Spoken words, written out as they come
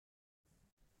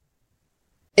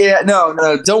Yeah,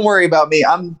 no, don't worry about me.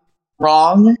 I'm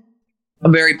wrong.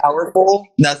 I'm very powerful.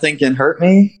 Nothing can hurt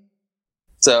me.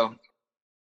 So.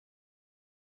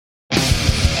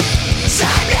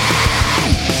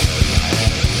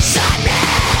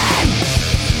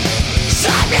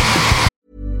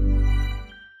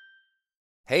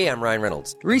 Hey, I'm Ryan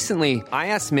Reynolds. Recently, I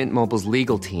asked Mint Mobile's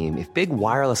legal team if big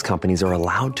wireless companies are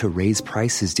allowed to raise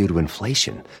prices due to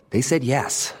inflation. They said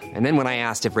yes. And then when I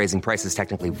asked if raising prices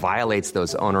technically violates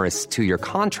those onerous 2-year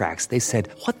contracts, they said,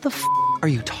 "What the f*** are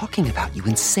you talking about, you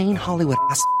insane Hollywood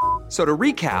ass?" So to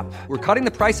recap, we're cutting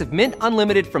the price of Mint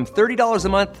Unlimited from $30 a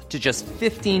month to just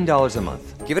 $15 a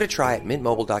month. Give it a try at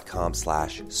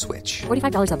mintmobile.com/switch.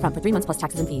 $45 up front for 3 months plus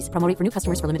taxes and fees. Promo rate for new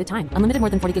customers for limited time. Unlimited more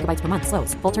than 40 gigabytes per month.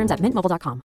 Slows full terms at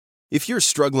mintmobile.com. If you're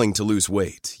struggling to lose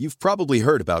weight, you've probably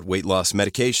heard about weight loss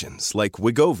medications like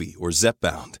Wegovy or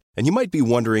Zepbound, and you might be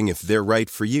wondering if they're right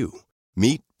for you.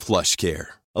 Meet PlushCare,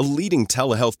 a leading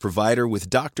telehealth provider with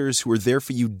doctors who are there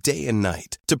for you day and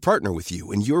night to partner with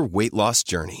you in your weight loss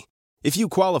journey. If you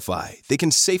qualify, they can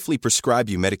safely prescribe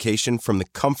you medication from the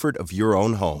comfort of your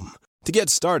own home. To get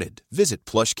started, visit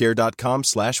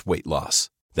plushcare.com/weightloss.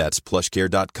 That's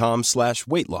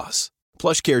plushcare.com/weightloss.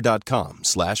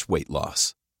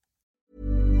 plushcare.com/weightloss.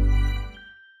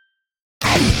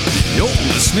 You're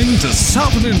listening to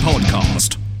Sappenin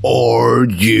Podcast. Are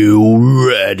you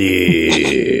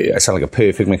ready? I sound like a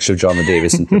perfect mixture of John and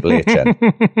Davis and Triple H.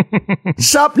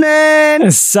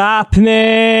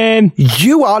 Sappenin!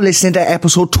 You are listening to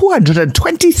episode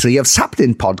 223 of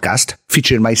Sappenin Podcast,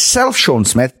 featuring myself, Sean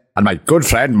Smith, and my good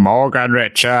friend, Morgan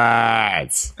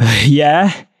Richards.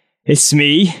 Yeah, it's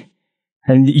me.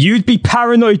 And you'd be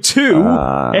paranoid too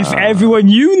if everyone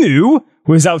you knew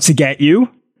was out to get you.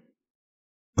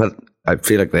 But I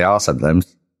feel like they are sometimes.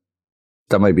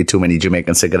 That might be too many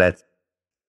Jamaican cigarettes.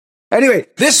 Anyway,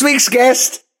 this week's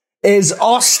guest is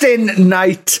Austin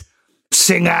Knight,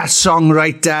 singer,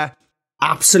 songwriter,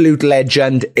 absolute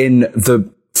legend in the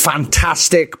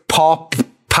fantastic pop,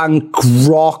 punk,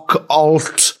 rock,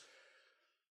 alt.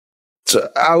 So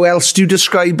how else do you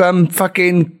describe them?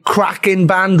 Fucking cracking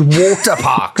band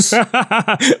Waterparks.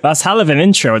 That's hell of an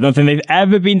intro. I don't think they've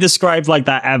ever been described like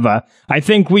that ever. I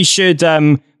think we should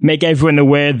make everyone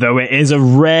aware, though, it is a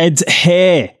red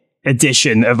hair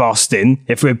edition of Austin,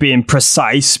 if we're being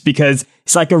precise, because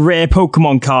it's like a rare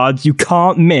Pokemon card. You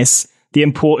can't miss the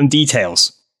important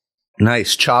details.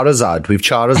 Nice. Charizard. We've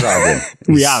Charizard in.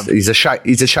 We have. He's a shiny at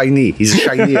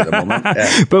the moment.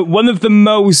 Yeah. But one of the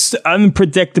most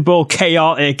unpredictable,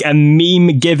 chaotic, and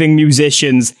meme-giving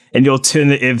musicians in the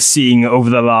alternative scene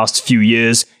over the last few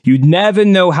years. You'd never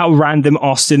know how random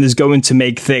Austin is going to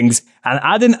make things. And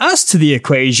adding us to the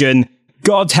equation,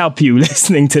 God help you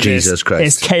listening to Jesus this. Christ.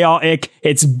 It's chaotic,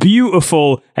 it's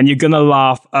beautiful, and you're gonna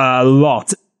laugh a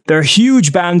lot. They're a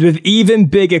huge band with even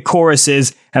bigger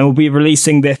choruses and will be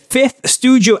releasing their 5th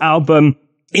studio album,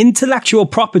 Intellectual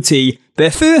Property, their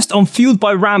first on Fueled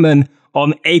by Ramen,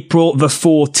 on April the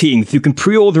 14th. You can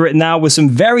pre-order it now with some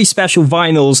very special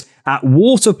vinyls at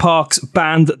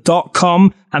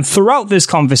waterparksband.com. And throughout this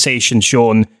conversation,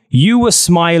 Sean, you were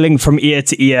smiling from ear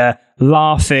to ear,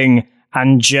 laughing,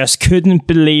 and just couldn't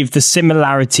believe the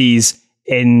similarities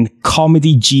in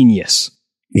comedy genius.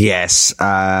 Yes,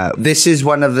 this is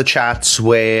one of the chats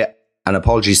where, and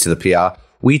apologies to the PR,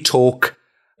 we talk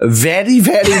very,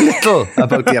 very little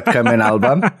about the upcoming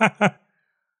album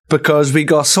because we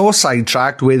got so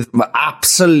sidetracked with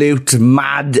absolute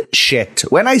mad shit.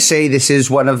 When I say this is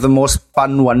one of the most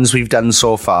fun ones we've done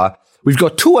so far, we've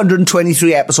got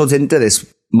 223 episodes into this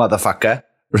motherfucker,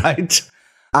 right?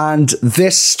 And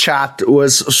this chat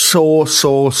was so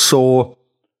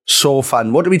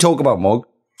fun. What did we talk about, Mog?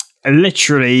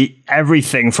 Literally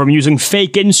everything from using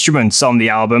fake instruments on the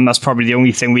album. That's probably the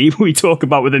only thing we talk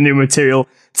about with the new material,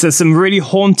 to some really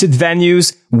haunted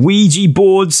venues, Ouija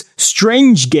boards,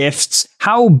 strange gifts,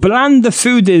 how bland the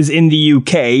food is in the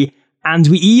UK. And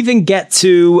we even get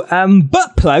to,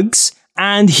 butt plugs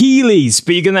and Heelys,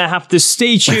 but you're going to have to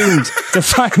stay tuned to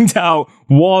find out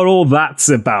what all that's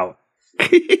about.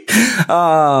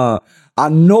 I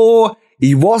know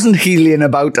he wasn't healing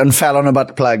about and fell on a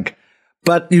butt plug.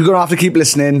 But you're going to have to keep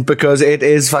listening because it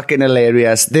is fucking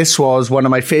hilarious. This was one of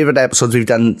my favourite episodes we've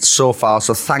done so far.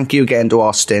 So thank you again to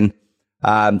Austin.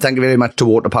 Thank you very much to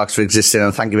Waterparks for existing.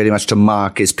 And thank you very much to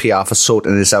Mark, his PR, for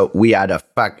sorting this out. We had a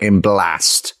fucking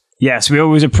blast. Yes, we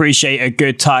always appreciate a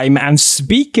good time. And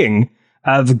speaking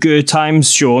of good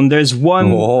times, Sean, there's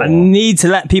one I need to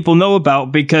let people know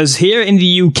about, because here in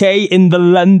the UK, in the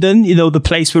London, you know, the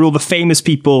place where all the famous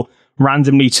people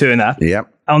randomly turn up.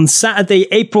 Yep. On Saturday,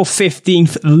 April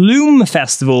 15th, Loom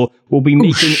Festival will be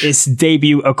making its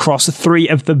debut across 3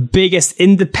 of the biggest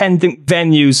independent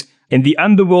venues in the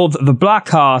underworld, the Black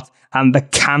Heart and the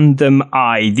Camden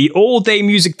Eye. The all-day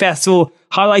music festival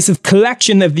highlights a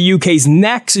collection of the UK's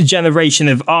next generation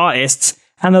of artists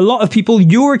and a lot of people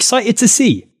you're excited to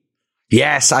see.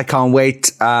 Yes, I can't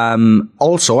wait.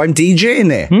 Also, I'm DJing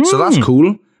there, so that's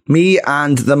cool. Me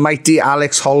and the mighty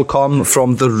Alex Holcomb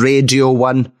from the Radio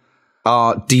 1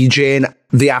 are DJing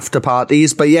the after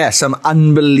parties. But yeah, some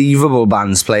unbelievable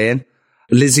bands playing.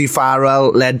 Lizzie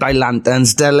Farrell, led by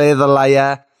Lanterns, Dele the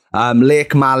Liar,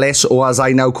 Lake Malice, or as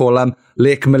I now call him,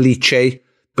 Lake Malice,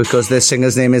 because their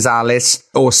singer's name is Alice,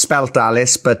 or spelt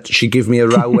Alice, but she gave me a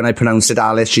row when I pronounced it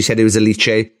Alice. She said it was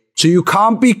Alice. So you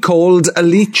can't be called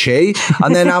Alice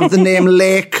and then have the name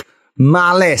Lake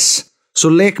Malice. So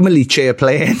Lake Malice are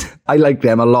playing. I like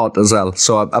them a lot as well.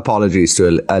 So apologies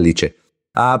to Alice.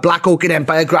 Black Orchid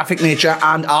Empire, Graphic Nature,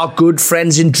 and our good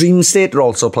friends in Dream State are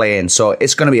also playing. So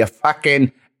it's going to be a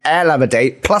fucking hell of a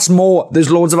day. Plus more,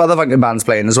 there's loads of other fucking bands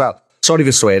playing as well. Sorry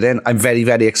for swearing. I'm very,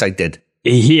 very excited.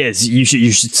 He is. You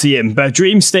should see him. But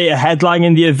Dream State are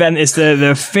headlining the event. It's the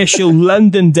official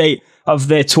London date of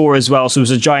their tour as well. So it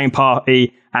was a giant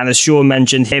party. And as Sean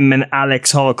mentioned, him and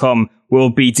Alex Holcomb will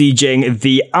be DJing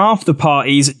the after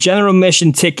parties. General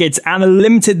admission tickets and a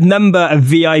limited number of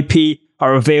VIP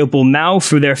are available now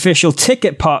through their official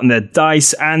ticket partner,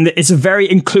 Dice. And it's a very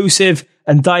inclusive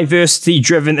and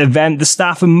diversity-driven event. The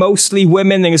staff are mostly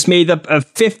women, and it's made up of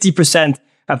 50%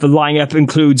 of the lineup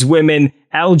includes women,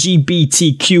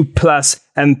 LGBTQ+,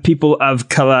 and people of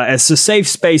colour. It's a safe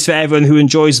space for everyone who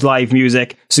enjoys live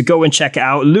music. So go and check it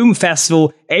out. Loom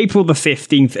Festival, April the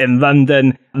 15th in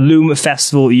London. Loom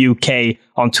Festival UK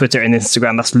on Twitter and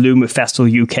Instagram. That's Loom Festival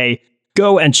UK.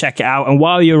 Go and check it out. And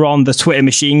while you're on the Twitter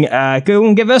machine, go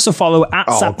and give us a follow at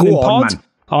SappeningPod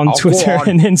on Twitter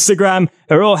and Instagram.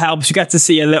 It all helps. You get to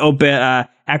see a little bit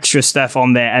extra stuff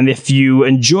on there. And if you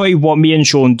enjoy what me and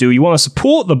Sean do, you want to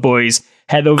support the boys,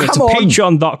 head over to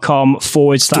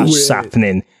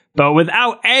patreon.com/sappening. But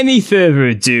without any further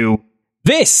ado,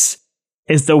 this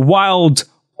is the wild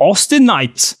Austin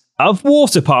Night of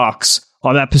Water Parks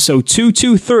on episode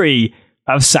 223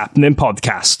 of Sappening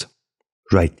Podcast.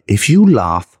 Right, if you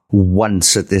laugh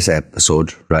once at this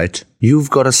episode, right, you've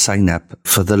got to sign up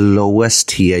for the lowest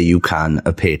tier you can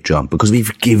of Patreon, because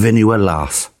we've given you a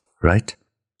laugh, right?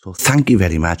 So thank you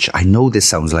very much. I know this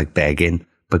sounds like begging,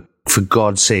 but for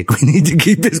God's sake, we need to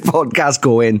keep this podcast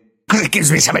going, because it gives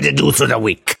me something to do through the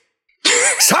week.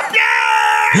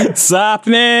 Sappening!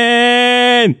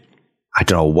 Sappening! I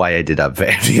don't know why I did that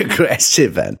very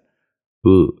aggressive then.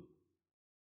 Ooh.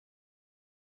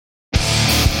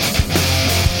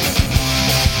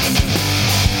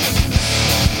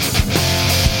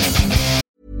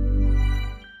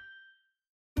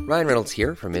 Ryan Reynolds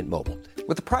here from Mint Mobile.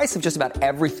 With the price of just about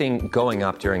everything going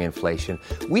up during inflation,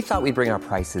 we thought we'd bring our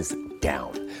prices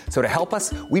down. So to help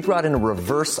us, we brought in a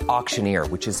reverse auctioneer,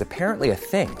 which is apparently a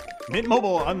thing. Mint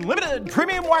Mobile Unlimited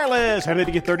Premium Wireless. How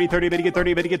to get 30, 30, bit to get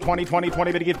 30, bit to get 20, 20,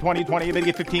 20, bit to get 20, 20, bit to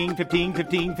get 15, 15,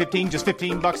 15, 15, just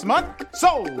 $15 a month?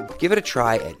 Sold! Give it a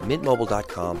try at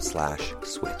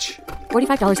mintmobile.com/switch.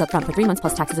 $45 up front for 3 months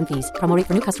plus taxes and fees. Promo rate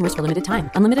for new customers for limited time.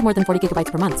 Unlimited more than 40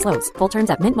 gigabytes per month. Slows full terms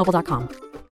at mintmobile.com.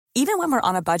 Even when we're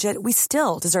on a budget, we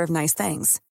still deserve nice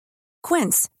things.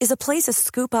 Quince is a place to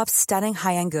scoop up stunning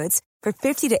high-end goods for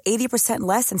 50 to 80%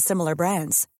 less than similar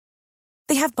brands.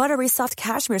 They have buttery soft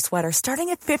cashmere sweaters starting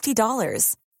at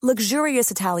 $50,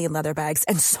 luxurious Italian leather bags,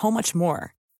 and so much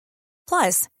more.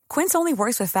 Plus, Quince only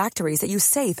works with factories that use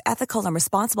safe, ethical, and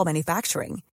responsible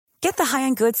manufacturing. Get the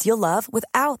high-end goods you'll love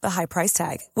without the high price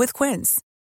tag with Quince.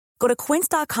 Go to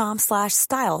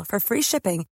quince.com/style for free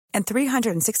shipping and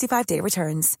 365-day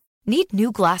returns. Need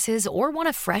new glasses or want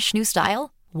a fresh new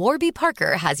style? Warby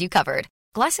Parker has you covered.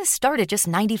 Glasses start at just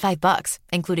 $95,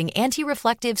 including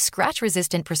anti-reflective,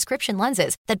 scratch-resistant prescription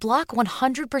lenses that block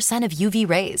 100% of UV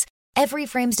rays. Every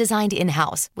frame's designed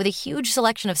in-house with a huge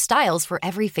selection of styles for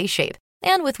every face shape.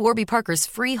 And with Warby Parker's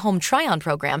free home try-on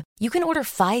program, you can order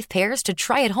 5 pairs to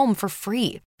try at home for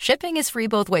free. Shipping is free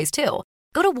both ways, too.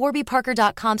 Go to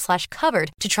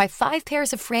warbyparker.com/covered to try 5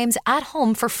 pairs of frames at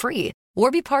home for free.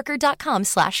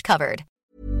 warbyparker.com/covered.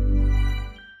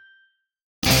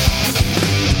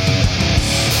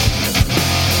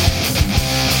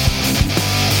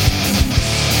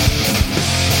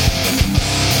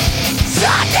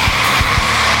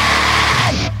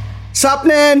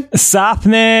 Sappening!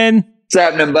 Sappening!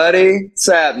 Sappening, buddy.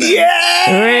 Sappening.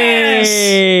 Yes!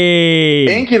 Hey!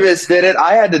 Incubus did it.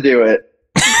 I had to do it.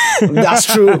 That's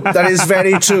true. That is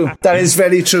very true. That is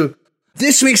very true.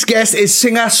 This week's guest is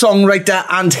singer-songwriter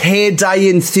and hair dye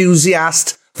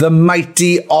enthusiast, the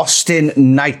mighty Austin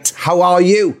Knight. How are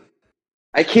you?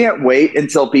 I can't wait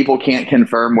until people can't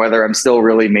confirm whether I'm still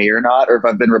really me or not, or if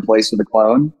I've been replaced with a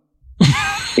clone.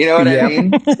 You know what I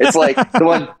mean? It's like the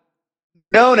one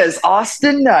known as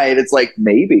Austin Knight. It's like,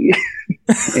 maybe.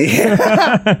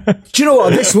 Yeah. Do you know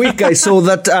what? This week I saw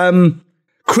that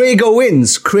Craig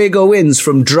Owens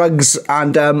from Drugs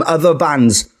and other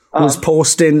bands was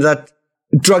posting that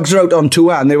Drugs are out on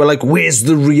tour, and they were like, where's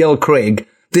the real Craig?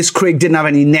 This Craig didn't have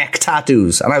any neck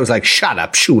tattoos. And I was like, shut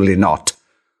up, surely not.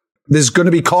 There's going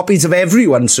to be copies of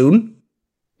everyone soon.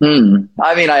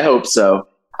 I mean, I hope so.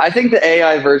 I think the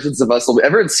AI versions of us will be,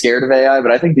 everyone's scared of AI,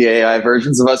 but I think the AI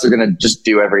versions of us are going to just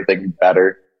do everything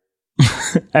better.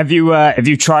 Have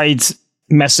you tried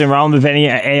messing around with any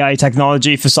AI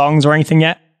technology for songs or anything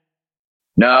yet?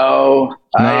 No.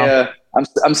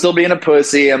 I'm still being a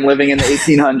pussy. I'm living in the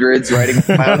 1800s, writing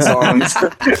my own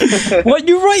songs. What,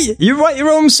 you write your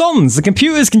own songs? The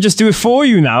computers can just do it for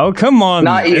you now. Come on.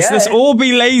 Not yet. Let's all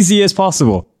be lazy as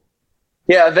possible.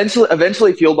 Yeah,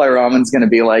 eventually Fueled by Ramen's going to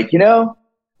be like,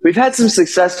 we've had some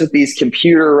success with these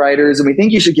computer writers, and we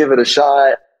think you should give it a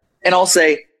shot. And I'll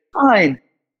say, fine,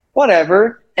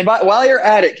 whatever. And while you're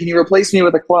at it, can you replace me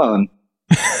with a clone?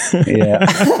 Yeah.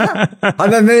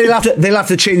 And then they'll have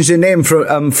to change their name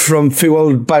from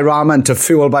Fueled by Ramen to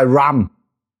Fueled by Ram.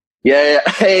 Yeah.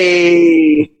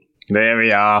 Hey. There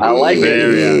we are. I like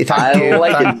it. Thank you.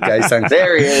 Like Thank you, guys. Thanks.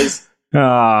 There he is.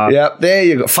 Yep, there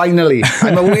you go. Finally,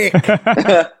 I'm awake.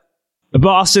 But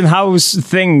Austin, how's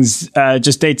things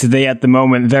just day to day at the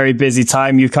moment? Very busy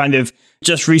time. You've kind of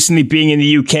just recently being in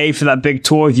the UK for that big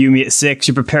tour with You Me at 6.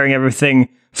 You're preparing everything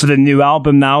for the new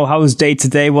album now. How's day to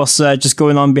day? What's just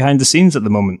going on behind the scenes at the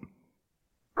moment?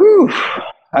 Whew.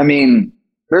 I mean,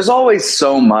 there's always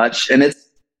so much, and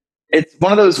it's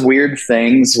one of those weird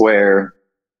things where,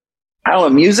 I don't know,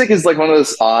 music is like one of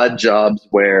those odd jobs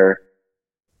where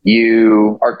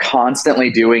you are constantly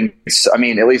doing, I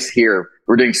mean, at least here,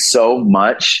 we're doing so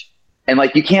much, and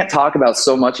like you can't talk about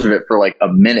so much of it for like a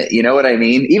minute, you know what I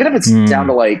mean? Even if it's down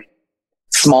to like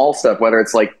small stuff, whether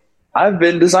it's like, I've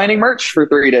been designing merch for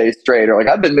 3 days straight, or like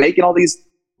I've been making all these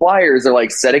flyers, or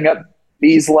like setting up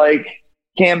these like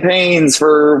campaigns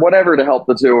for whatever to help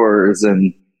the tours,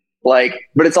 and like,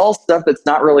 but it's all stuff that's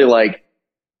not really like,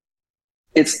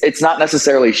 it's not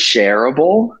necessarily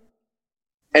shareable.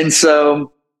 And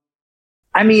so,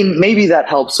 I mean, maybe that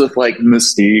helps with like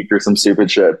mystique or some stupid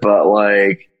shit, but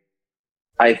like,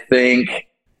 I think,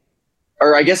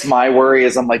 or I guess my worry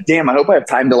is I'm like, damn, I hope I have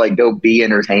time to like go be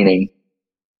entertaining.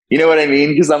 You know what I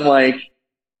mean? Because I'm like,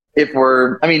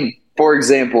 for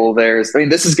example,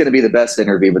 this is going to be the best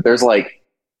interview, but there's like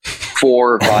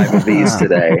 4 or 5 of these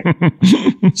today.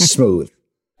 Smooth.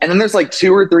 And then there's like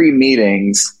 2 or 3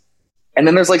 meetings. And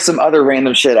then there's like some other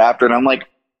random shit after. And I'm like,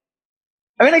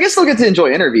 I mean, I guess they'll get to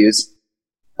enjoy interviews.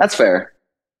 That's fair.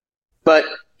 But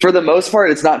for the most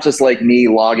part, it's not just like me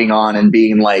logging on and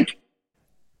being like,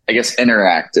 I guess,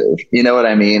 interactive. You know what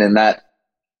I mean? And that,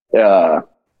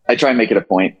 I try and make it a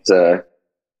point to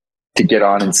get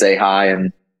on and say hi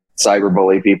and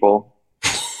cyberbully people.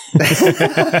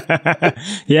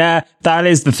 Yeah, that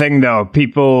is the thing though.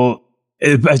 People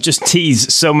just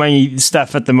tease so many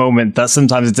stuff at the moment that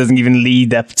sometimes it doesn't even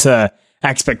lead up to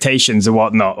expectations or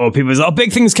whatnot. Or people say,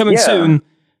 big things coming soon,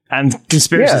 and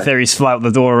conspiracy theories fly out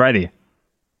the door already.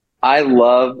 I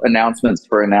love announcements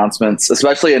for announcements,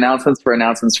 especially announcements for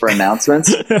announcements for announcements.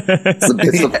 It's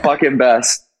the fucking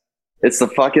best. It's the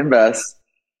fucking best.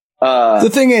 The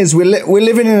thing is, we're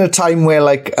living in a time where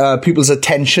like people's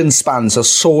attention spans are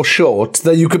so short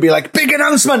that you could be like, big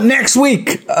announcement next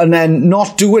week, and then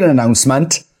not do an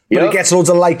announcement, but it gets loads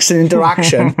of likes and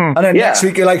interaction. And then next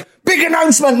week you're like, big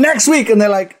announcement next week, and they're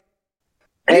like,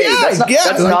 hey,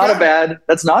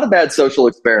 that's not a bad social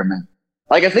experiment.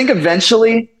 Like, I think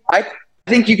eventually, I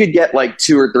think you could get like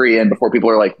 2 or 3 in before people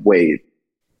are like, wait.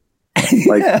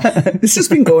 Like, this has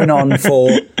been going on for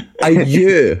a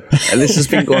year, and this has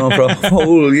been going on for a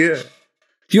whole year.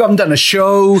 You haven't done a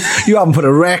show, you haven't put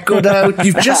a record out,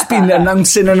 you've just been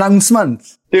announcing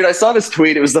announcements. Dude, I saw this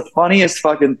tweet. It was the funniest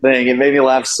fucking thing. It made me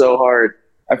laugh so hard.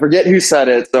 I forget who said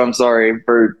it, so I'm sorry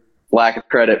for lack of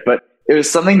credit, but it was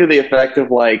something to the effect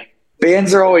of like,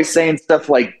 bands are always saying stuff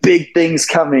like big things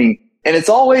coming, and it's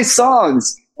always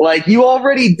songs. Like, you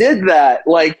already did that.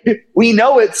 Like, we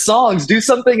know it's songs. Do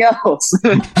something else.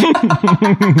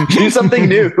 Do something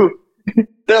new.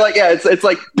 They're like, yeah, it's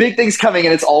like big things coming,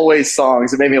 and it's always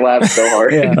songs. It made me laugh so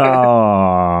hard.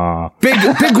 Yeah.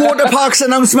 Big water parks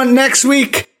announcement next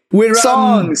week. We're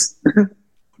songs.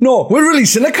 No, we're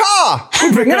releasing a car.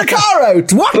 We're bringing a car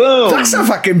out. What? Boom. That's a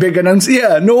fucking big announcement.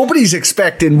 Yeah, nobody's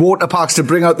expecting water parks to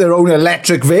bring out their own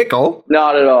electric vehicle.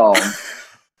 Not at all.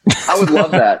 I would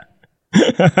love that.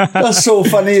 That's so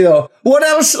funny, though. What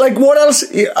else?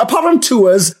 Apart from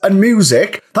tours and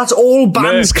music, that's all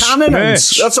bands can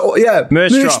announce. That's all. Yeah,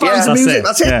 merch bands, and music.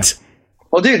 That's it.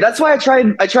 Well, dude, that's why I try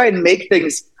and make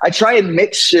things. I try and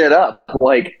mix shit up.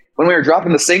 Like when we were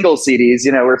dropping the single CDs,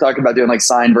 we were talking about doing like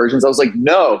signed versions. I was like,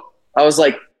 no. I was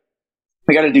like,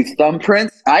 we got to do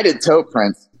thumbprints. I did toe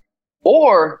prints.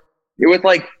 Or with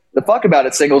like the Fuck About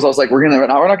It singles, I was like, we're not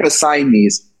going to sign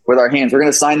these with our hands. We're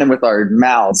going to sign them with our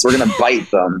mouths. We're going to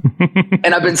bite them.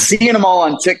 And I've been seeing them all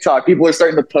on TikTok. People are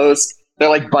starting to post. They're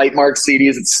like bite mark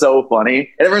CDs. It's so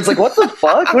funny. And everyone's like, what the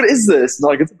fuck? What is this? And I'm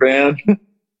like, it's a band.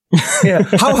 Yeah.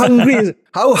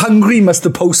 How hungry must the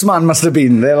postman must have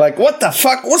been? They're like, what the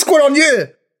fuck? What's going on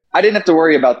here? I didn't have to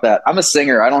worry about that. I'm a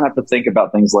singer. I don't have to think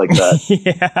about things like that.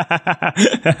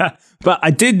 Yeah. But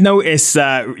I did notice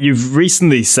you've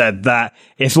recently said that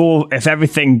if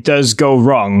everything does go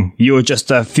wrong, you're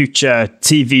just a future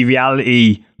TV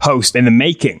reality host in the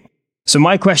making. So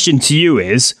my question to you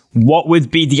is, what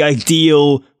would be the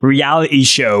ideal reality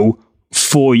show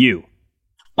for you?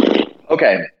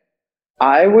 Okay.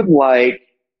 I would like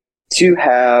to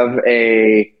have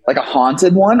a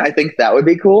haunted one. I think that would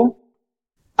be cool.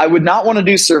 I would not want to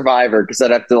do Survivor because I'd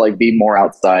have to like be more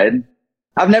outside.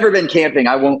 I've never been camping.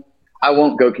 I won't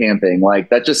go camping.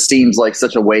 Like that just seems like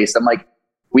such a waste. I'm like,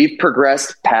 we've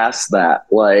progressed past that.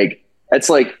 Like it's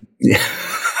like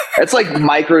it's like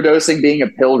microdosing being a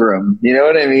pilgrim. You know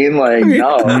what I mean? Like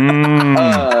no.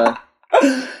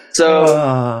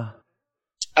 So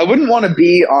I wouldn't want to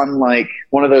be on like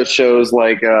one of those shows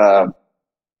like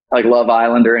Love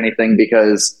Island or anything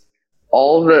because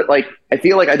all of the like I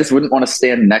feel like I just wouldn't want to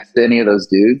stand next to any of those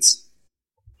dudes.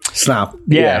 Snap.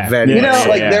 Yeah. Very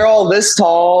they're all this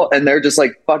tall and they're just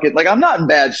like fucking like I'm not in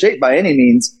bad shape by any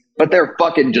means, but they're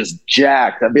fucking just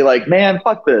jacked. I'd be like, man,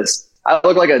 fuck this. I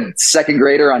look like a second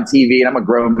grader on TV and I'm a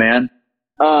grown man.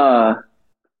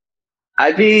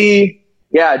 I'd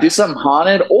do something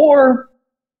haunted, or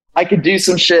I could do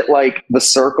some shit like The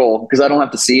Circle because I don't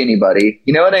have to see anybody.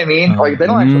 You know what I mean? Like they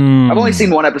don't actually. I've only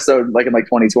seen one episode like in like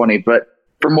 2020, but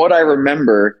from what I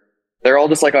remember, they're all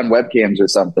just like on webcams or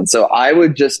something. So I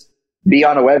would just be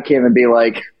on a webcam and be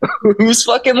like, "Who's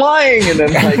fucking lying?" And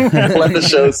then like let the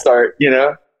show start. You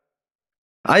know?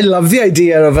 I love the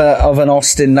idea of an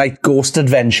Austin Night Ghost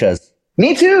Adventures.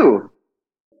 Me too.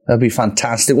 That'd be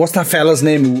fantastic. What's that fella's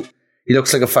name? He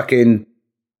looks like a fucking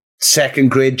second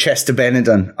grade Chester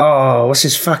Bennington. Oh, what's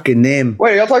his fucking name?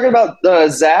 Wait, are y'all talking about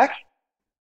Zach?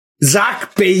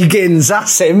 Zach Bagans.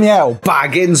 That's him, yeah. Or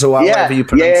Baggins, or however you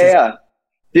pronounce it. Yeah.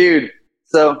 Dude,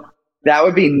 so that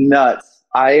would be nuts.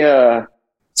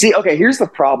 See, okay, here's the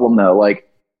problem though. Like,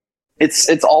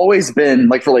 it's always been,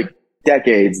 like, for like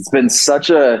decades, it's been such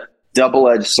a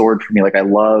double-edged sword for me. Like, I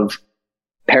love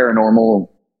paranormal,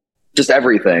 just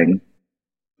everything.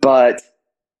 But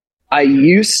I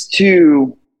used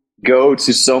to go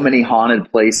to so many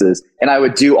haunted places and I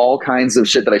would do all kinds of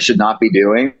shit that I should not be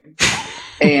doing.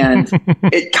 And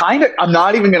it kind of, I'm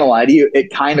not even going to lie to you,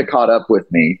 it kind of caught up with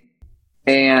me.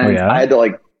 And I had to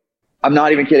like, I'm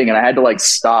not even kidding. And I had to like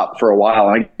stop for a while.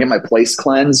 I get my place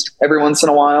cleansed every once in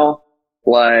a while.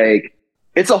 Like,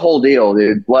 it's a whole deal,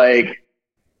 dude. Like,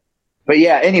 but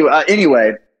yeah,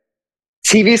 anyway,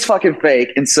 TV's fucking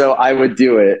fake. And so I would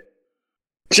do it.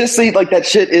 Just see, like, that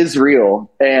shit is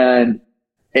real. And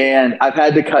I've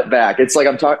had to cut back. It's like,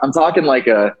 I'm talking like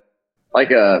a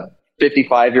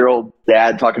 55-year-old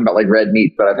dad talking about like red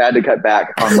meat, but I've had to cut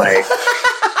back on my,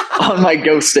 on my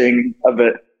ghosting a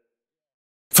bit.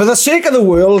 For the sake of the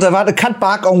world, I've had to cut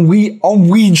back on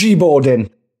Ouija boarding.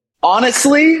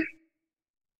 Honestly,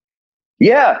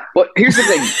 yeah. But here's the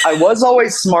thing. I was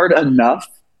always smart enough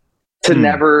to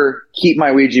never keep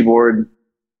my Ouija board.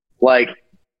 Like,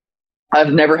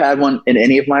 I've never had one in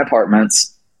any of my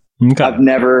apartments. Okay.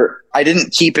 I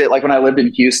didn't keep it like when I lived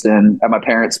in Houston at my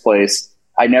parents' place.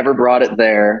 I never brought it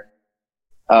there.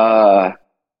 I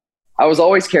was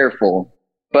always careful,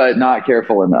 but not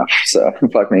careful enough. So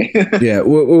fuck me. Yeah.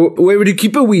 Where would you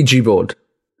keep a Ouija board?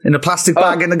 In a plastic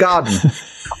bag in the garden?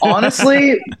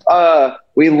 Honestly,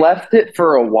 we left it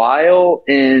for a while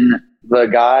in the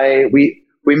guy. We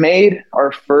made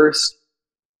our first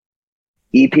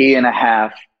EP and a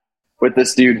half with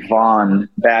this dude Vaughn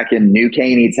back in New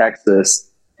Caney, Texas.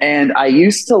 And I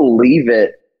used to leave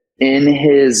it in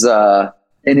his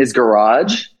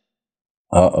garage.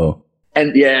 Uh-oh.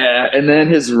 And then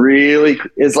his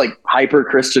like hyper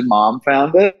Christian mom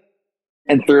found it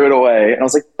and threw it away. And I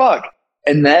was like, fuck.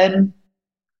 And then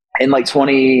in like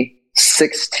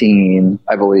 2016,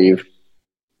 I believe.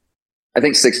 I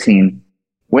think 16.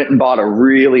 Went and bought a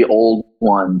really old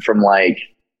one from like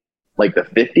the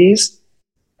 50s.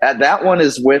 That one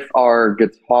is with our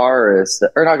guitarist,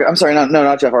 or not, I'm sorry,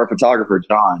 not Jeff, our photographer,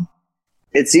 John.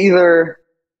 It's either,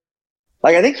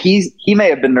 like, I think he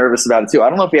may have been nervous about it too. I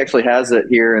don't know if he actually has it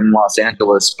here in Los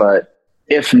Angeles, but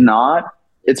if not,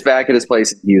 it's back at his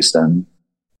place in Houston.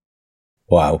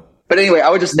 Wow. But anyway, I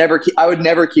would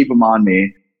never keep them on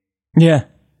me. Yeah.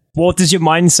 What does your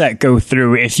mindset go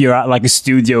through if you're at like a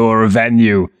studio or a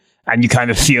venue and you kind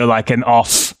of feel like an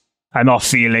off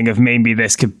feeling of maybe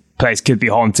this place could be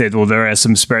haunted or there are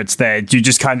some spirits there? Do you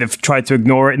just kind of try to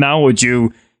ignore it now, or do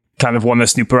you kind of want to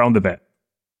snoop around a bit?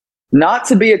 Not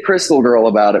to be a crystal girl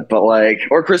about it, but like,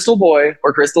 or crystal boy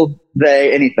or crystal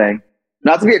they, anything.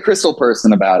 Not to be a crystal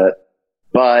person about it,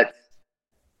 but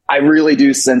I really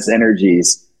do sense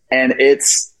energies, and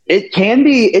it can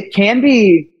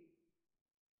be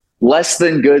less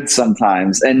than good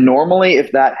sometimes. And normally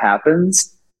if that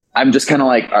happens, I'm just kind of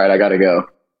like, all right, I gotta go.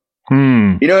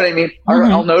 You know what I mean?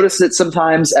 Mm-hmm. I'll notice it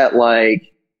sometimes at like,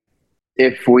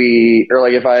 if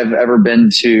I've ever been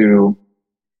to,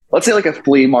 let's say like a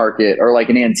flea market or like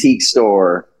an antique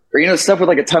store, or, you know, stuff with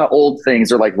like a ton of old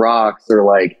things or like rocks or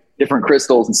like different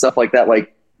crystals and stuff like that.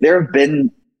 Like there have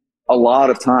been a lot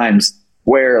of times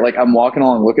where like I'm walking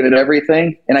along looking at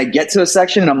everything and I get to a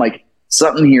section and I'm like,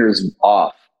 something here is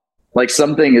off. Like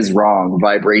something is wrong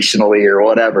vibrationally or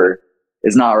whatever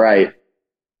is not right.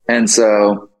 And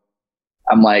so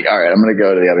I'm like, all right, I'm going to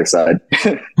go to the other side.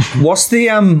 What's the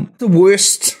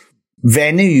worst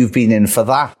venue you've been in for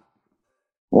that?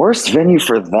 Worst venue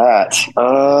for that?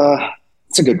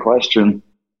 That's a good question.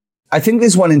 I think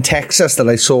there's one in Texas that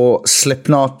I saw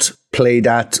Slipknot played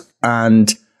at,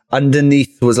 and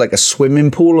underneath was like a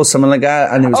swimming pool or something like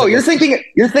that. And it was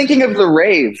you're thinking of the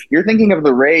rave. You're thinking of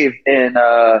the rave in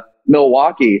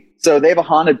Milwaukee. So they have a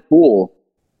haunted pool.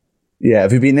 Yeah,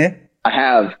 have you been there? I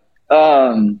have.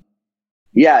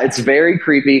 Yeah, it's very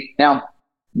creepy. Now,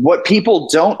 what people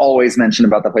don't always mention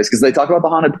about that place, because they talk about the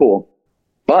haunted pool,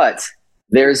 but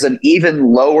there's an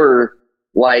even lower,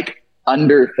 like,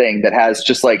 under thing that has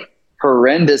just like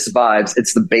horrendous vibes.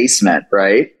 It's the basement,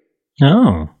 right?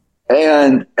 Oh.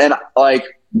 And like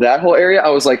that whole area, I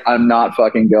was like, I'm not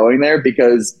fucking going there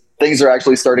because things are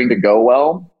actually starting to go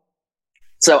well.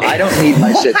 So I don't need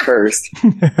my shit cursed.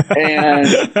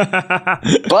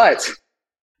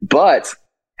 But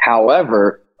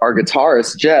however, our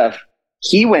guitarist, Jeff,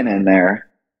 he went in there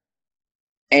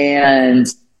and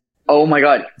oh my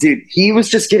God, dude, he was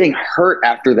just getting hurt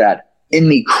after that in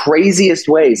the craziest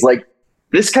ways. Like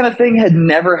this kind of thing had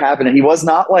never happened. And he was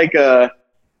not like a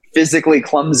physically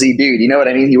clumsy dude. You know what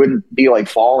I mean? He wouldn't be like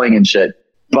falling and shit.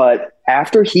 But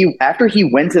after he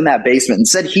went in that basement and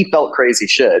said he felt crazy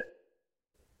shit,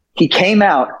 he came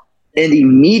out and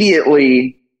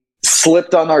immediately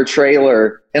slipped on our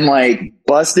trailer and like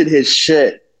busted his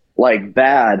shit like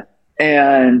bad.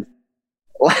 And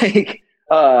like,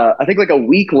 I think like a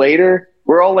week later,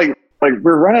 we're all like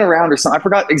we're running around or something. I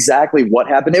forgot exactly what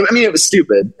happened. I mean, it was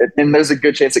stupid, and there's a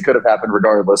good chance it could have happened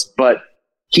regardless. But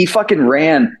he fucking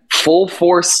ran full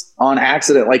force on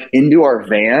accident, like into our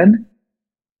van,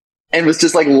 and was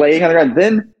just like laying on the ground.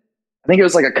 Then I think it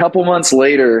was like a couple months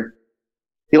later,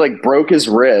 he like broke his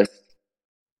wrist.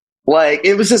 Like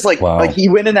it was just like wow. Like he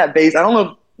went in that base. I don't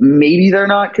know. Maybe they're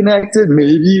not connected,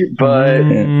 maybe, but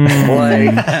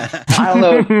like I don't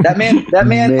know. That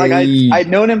man, like I'd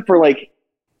known him for like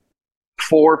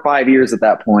 4 or 5 years at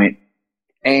that point,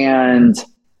 and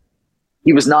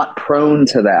he was not prone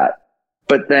to that.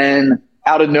 But then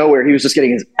out of nowhere, he was just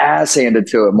getting his ass handed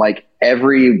to him like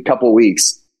every couple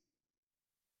weeks.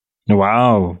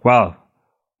 Wow!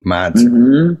 Mad.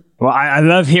 Mm-hmm. Well, I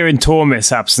love hearing tour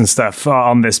mishaps and stuff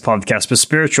on this podcast, but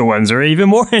spiritual ones are even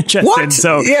more interesting. What?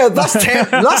 So yeah, that's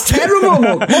terrible.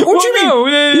 What do you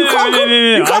mean? You can't go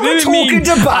talking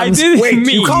to bands. Wait,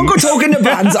 you can't go talking to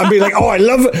bands and be like, "Oh, I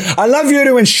love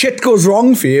you when shit goes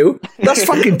wrong for you." That's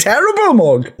fucking terrible,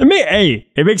 Mog. I mean, hey,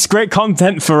 it makes great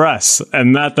content for us,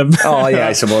 and that. Oh yeah,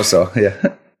 I suppose so.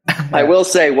 Yeah. I will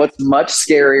say, what's much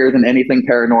scarier than anything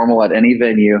paranormal at any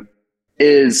venue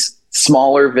is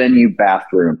smaller venue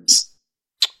bathrooms.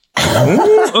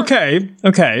 Ooh,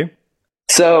 okay.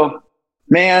 So,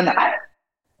 man,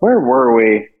 where were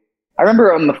we? I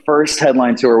remember on the first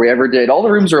headline tour we ever did, all the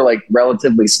rooms were like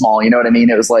relatively small. You know what I mean?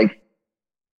 It was like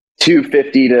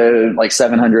 250 to like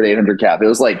 700, 800 cap. It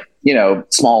was like, you know,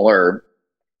 smaller.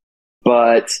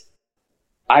 But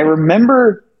I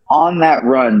remember on that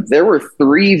run, there were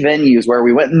 3 venues where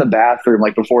we went in the bathroom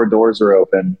like before doors were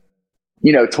open,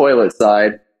 you know, toilet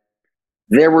side.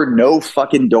 there were no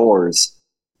fucking doors.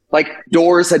 Like,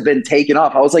 doors had been taken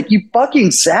off. I was like, you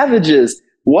fucking savages.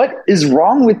 What is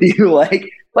wrong with you?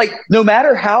 Like no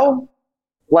matter how,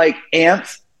 like,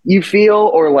 amped you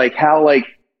feel or, like, how, like,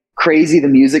 crazy the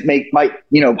music might,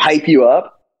 you know, hype you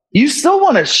up, you still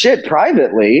want to shit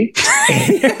privately.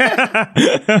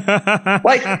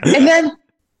 Like, and then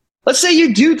let's say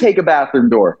you do take a bathroom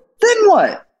door. Then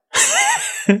what?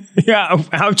 Yeah,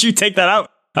 how'd you take that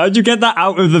out? How'd you get that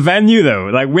out of the venue, though?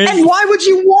 Like, and why would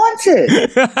you want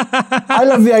it? I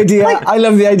love the idea. I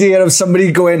love the idea of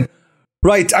somebody going,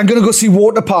 right, I'm going to go see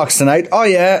water parks tonight. Oh,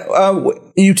 yeah.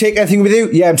 You take anything with you?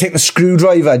 Yeah, I'm taking a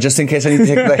screwdriver just in case I need to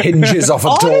take the hinges off a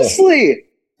door. Honestly,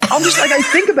 I'm just like, I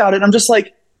think about it. I'm just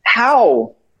like,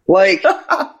 how? Like,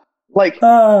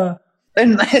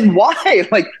 and why?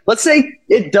 Like, let's say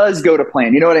it does go to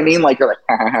plan. You know what I mean? Like, you're like,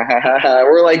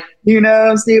 we're like, you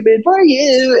know, stupid for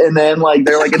you. And then, like,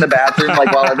 they're like in the bathroom,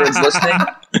 like, while everyone's listening.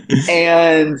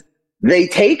 And they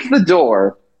take the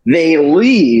door, they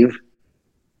leave,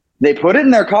 they put it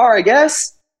in their car, I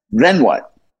guess. Then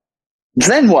what?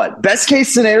 Best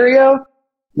case scenario,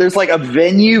 there's like a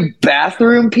venue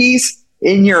bathroom piece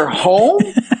in your home.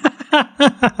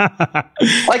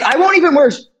 Like, I don't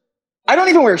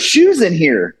even wear shoes in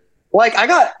here. Like, I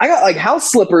got like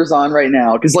house slippers on right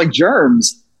now because, like,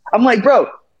 germs. I'm like, bro,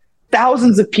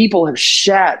 thousands of people have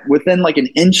shat within like an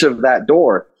inch of that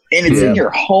door, and it's in your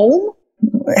home.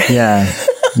 Yeah.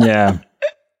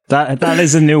 That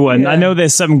is a new one. Yeah. I know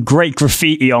there's some great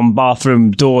graffiti on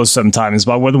bathroom doors sometimes,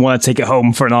 but I wouldn't want to take it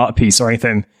home for an art piece or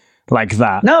anything like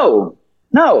that. No.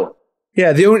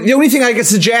 Yeah, the only thing I could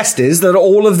suggest is that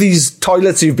all of these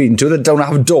toilets you've been to that don't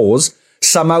have doors,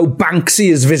 somehow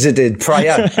Banksy has visited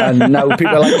prior, and now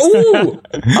people are like, "Ooh,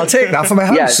 I'll take that for my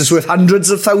house. Yes. It's worth hundreds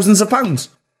of thousands of pounds."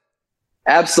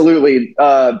 Absolutely,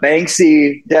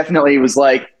 Banksy definitely was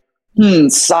like,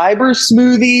 cyber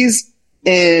smoothies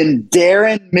in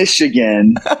Darren,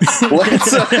 Michigan.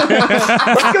 Let's go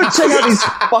check out these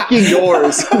fucking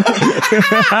doors.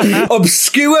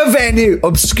 Obscure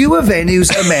venues,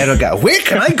 America. Where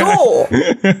can I go?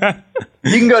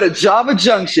 You can go to Java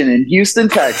Junction in Houston,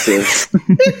 Texas.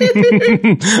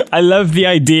 I love the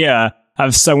idea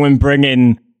of someone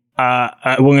bringing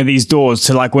one of these doors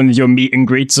to like one of your meet and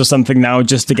greets or something now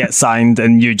just to get signed,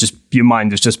 and your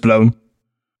mind is just blown.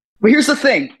 But here's the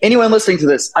thing. Anyone listening to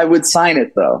this, I would sign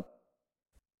it, though.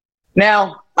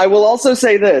 Now, I will also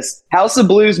say this. House of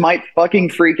Blues might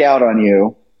fucking freak out on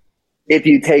you if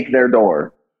you take their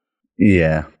door.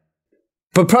 Yeah.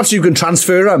 But perhaps you can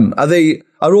transfer them.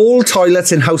 Are all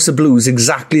toilets in House of Blues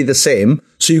exactly the same?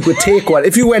 So you could take one.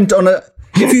 If you went on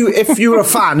if you were a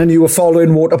fan and you were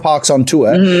following water parks on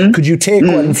tour, could you take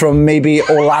one from maybe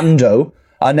Orlando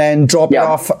and then drop it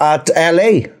off at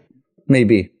LA?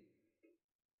 Maybe.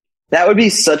 That would be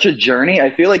such a journey.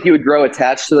 I feel like you would grow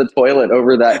attached to the toilet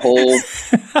over that whole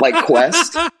like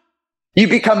quest. You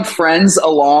become friends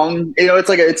along. You know, it's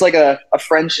like a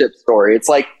friendship story. It's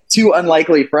like two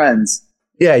unlikely friends.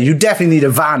 Yeah, you definitely need a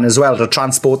van as well to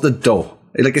transport the dough.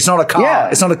 Like, it's not a car. Yeah.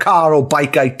 It's not a car or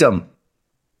bike item.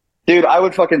 Dude, I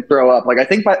would fucking throw up. Like, I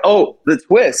think the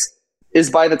twist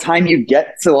is by the time you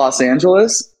get to Los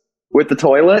Angeles with the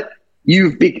toilet,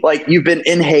 you've been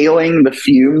inhaling the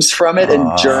fumes from it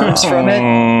and germs from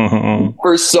it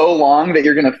for so long that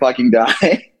you're gonna fucking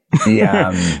die.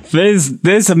 Yeah,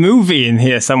 there's a movie in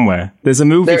here somewhere. There's a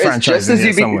movie franchise in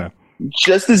here somewhere.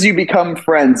 Just as you become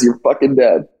friends, you're fucking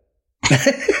dead.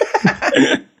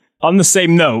 On the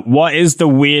same note, what is the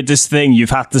weirdest thing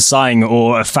you've had to sign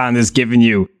or a fan has given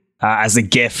you as a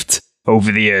gift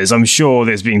over the years? I'm sure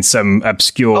there's been some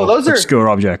obscure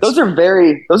objects. Those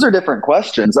are different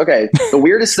questions. Okay, the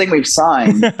weirdest thing we've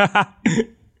signed,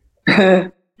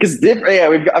 because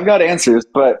I've got answers,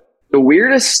 but the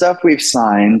weirdest stuff we've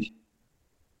signed.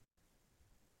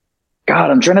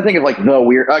 God, I'm trying to think of like the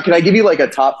weird. Can I give you like a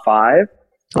top 5?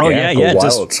 Oh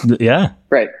yeah,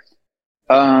 Right.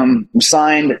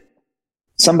 Signed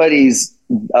somebody's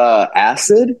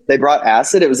acid. They brought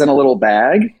acid. It was in a little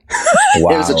bag.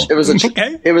 Wow.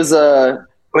 It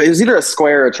was either a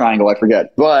square or a triangle, I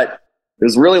forget, but it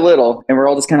was really little, and we're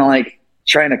all just kind of like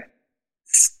trying to,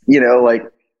 like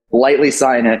lightly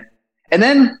sign it. And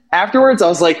then afterwards I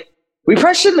was like, we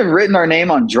probably shouldn't have written our name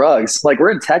on drugs. Like,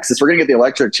 we're in Texas, we're gonna get the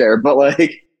electric chair, but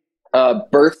like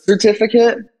birth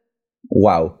certificate.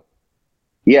 Wow.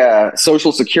 Yeah,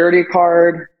 social security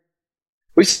card.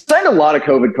 We signed a lot of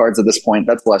COVID cards at this point.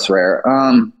 That's less rare.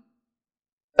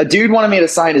 A dude wanted me to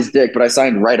sign his dick, but I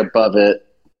signed right above it.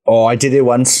 Oh, I did it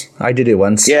once.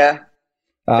 Yeah.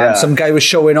 Some guy was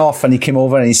showing off and he came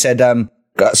over and he said,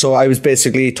 so I was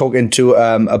basically talking to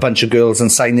a bunch of girls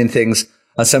and signing things.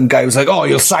 And some guy was like, "Oh,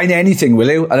 you'll sign anything, will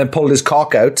you?" And then pulled his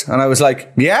cock out. And I was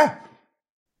like, "Yeah."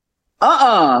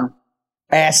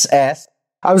 SS.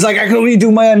 I was like, I could only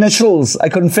do my initials. I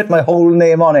couldn't fit my whole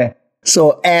name on it.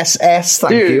 So SS,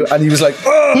 thank you. And he was like,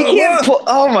 "Oh, he can't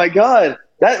oh my God.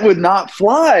 That would not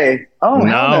fly. Oh,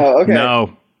 no. Okay.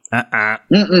 No.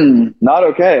 Not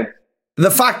okay.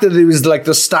 The fact that it was like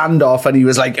the standoff and he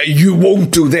was like, "You won't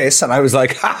do this." And I was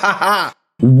like, "Ha ha ha.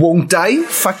 Won't I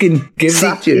fucking give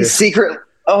that to you?" He's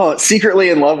secretly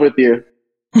in love with you.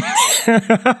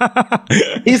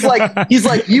 He's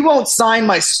like, "You won't sign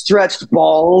my stretched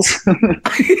balls."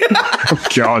 Oh,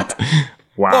 God.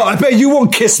 Wow. "Oh, I bet you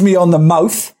won't kiss me on the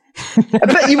mouth." "I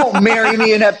bet you won't marry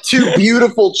me and have 2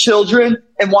 beautiful children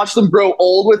and watch them grow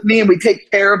old with me and we take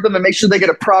care of them and make sure they get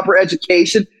a proper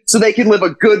education so they can live a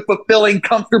good, fulfilling,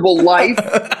 comfortable life,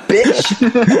 bitch."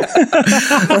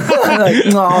 Like,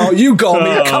 "No, you got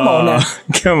me. Come on now."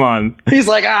 Come on. He's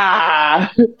like, Yeah.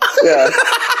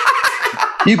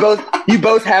 You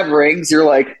both have rings. You're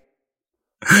like,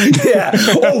 "Yeah.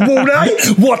 Oh, won't I?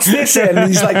 What's this in?" And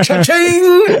he's like,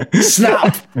 "Cha-ching!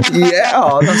 Snap." Yeah.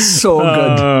 Oh, that's so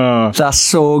good. That's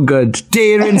so good.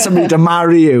 Daring somebody to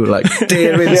marry you. Like,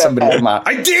 daring somebody to marry.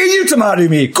 "I dare you to marry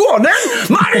me. Go on then.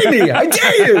 Marry me. I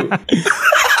dare you."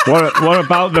 What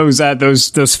about those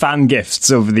fan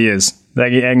gifts over the years?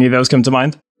 Any of those come to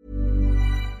mind?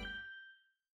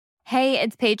 Hey,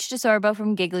 it's Paige DeSorbo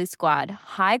from Giggly Squad.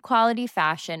 High quality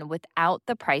fashion without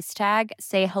the price tag.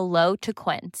 Say hello to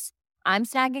Quince. I'm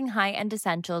snagging high-end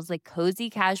essentials like cozy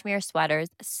cashmere sweaters,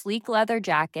 sleek leather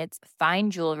jackets,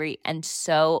 fine jewelry, and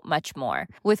so much more.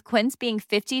 With Quince being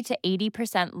 50 to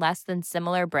 80% less than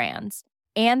similar brands.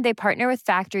 And they partner with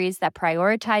factories that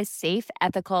prioritize safe,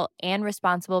 ethical, and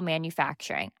responsible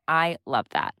manufacturing. I love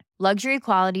that. Luxury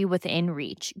quality within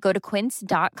reach. Go to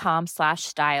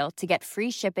quince.com/style to get free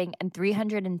shipping and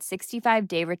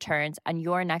 365-day returns on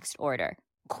your next order.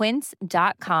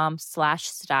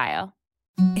 Quince.com/style.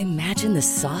 Imagine the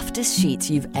softest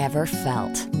sheets you've ever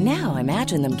felt. Now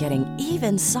imagine them getting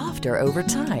even softer over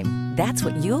time. That's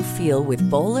what you'll feel with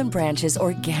Boll & Branch's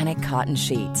organic cotton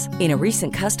sheets. In a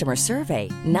recent customer survey,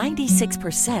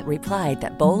 96% replied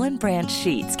that Boll & Branch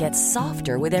sheets get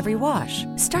softer with every wash.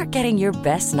 Start getting your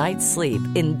best night's sleep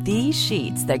in these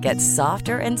sheets that get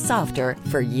softer and softer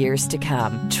for years to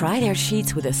come. Try their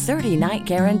sheets with a 30-night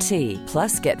guarantee.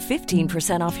 Plus, get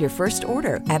 15% off your first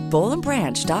order at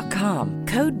bollandbranch.com.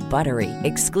 Code BUTTERY.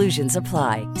 Exclusions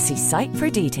apply. See site for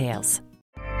details.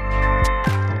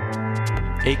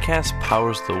 Acast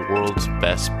powers the world's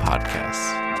best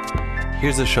podcasts.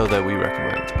 Here's a show that we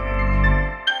recommend.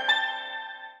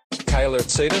 Kayla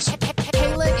Itsinas.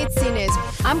 Kayla Itsinas.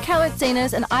 I'm Kayla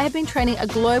Itsinas, and I have been training a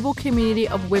global community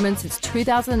of women since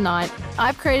 2009.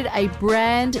 I've created a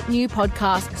brand new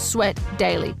podcast, Sweat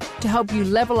Daily, to help you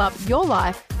level up your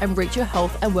life and reach your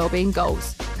health and well-being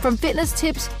goals. From fitness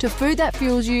tips to food that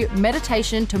fuels you,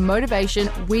 meditation to motivation,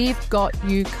 we've got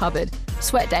you covered.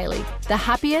 Sweat Daily, the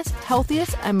happiest,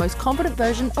 healthiest, and most confident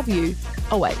version of you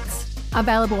awaits.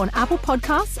 Available on Apple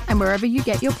Podcasts and wherever you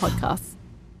get your podcasts.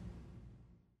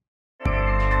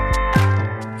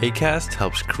 Acast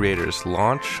helps creators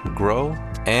launch, grow,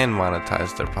 and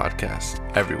monetize their podcasts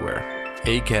everywhere.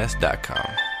 Acast.com.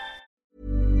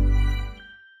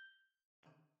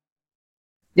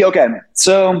 Yeah, okay.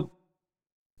 So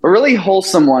a really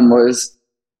wholesome one was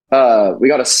we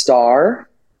got a star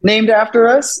named after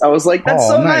us. I was like, that's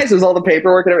nice. It was all the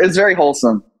paperwork and everything. It's very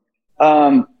wholesome.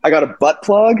 I got a butt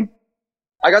plug.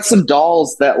 I got some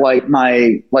dolls that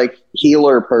my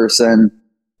healer person,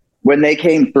 when they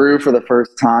came through for the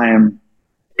first time,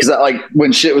 because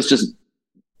when shit was just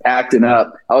acting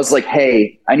up, I was like,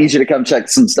 hey, I need you to come check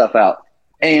some stuff out.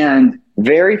 And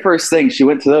very first thing, she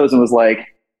went to those and was like,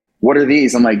 what are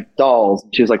these? I'm like, dolls.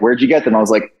 She was like, where'd you get them? I was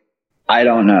like, I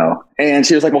don't know. And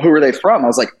she was like, well, who are they from? I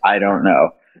was like, I don't know.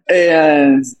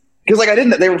 And because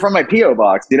they were from my P.O.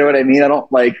 box. You know what I mean? I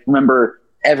don't remember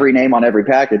every name on every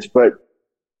package, but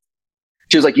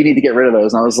she was like, you need to get rid of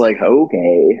those. And I was like,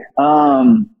 okay.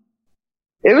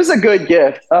 It was a good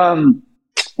gift. Let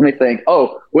me think.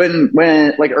 Oh, when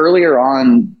earlier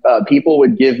on, people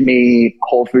would give me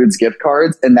Whole Foods gift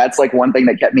cards. And that's one thing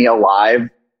that kept me alive.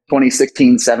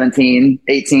 2016, 17,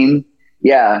 18.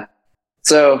 Yeah.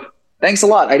 So thanks a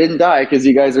lot. I didn't die because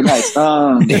you guys are nice.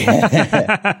 And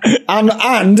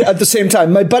at the same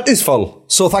time, my butt is full.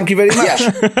 So thank you very much.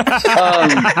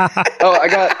 Yeah.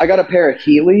 I got a pair of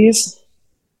Heelys.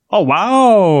 Oh,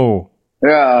 wow.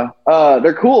 Yeah.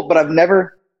 They're cool, but I've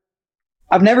never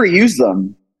used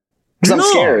them because I'm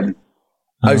scared.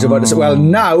 I was about to say, well,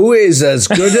 now is as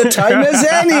good a time as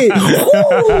any.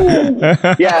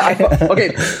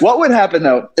 Okay, what would happen,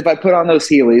 though, if I put on those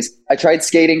Heelys, I tried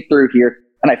skating through here,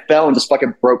 and I fell and just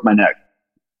fucking broke my neck?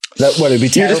 That would be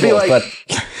terrible. You'd just be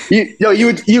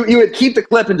like, you would keep the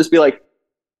clip and just be like,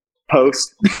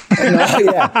 post.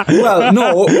 Well,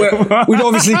 no, we'd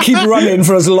obviously keep running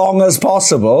for as long as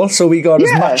possible, so we got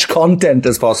as much content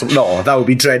as possible. No, that would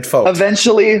be dreadful.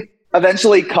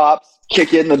 Eventually, cops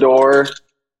kick in the door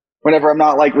whenever I'm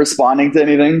not like responding to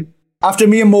anything. After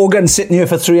me and Morgan sitting here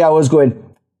for 3 hours going,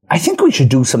 I think we should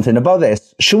do something about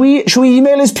this. Should we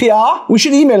email his PR? We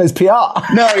should email his PR.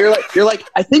 No, you're like,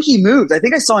 I think he moved. I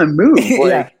think I saw him move.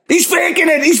 Like, He's faking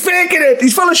it.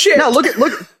 He's full of shit. No, look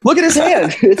at his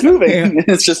hand. It's moving.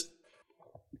 It's just.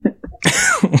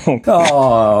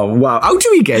 Oh wow! How do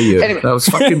we get you? Anyway, that was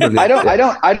fucking brilliant. I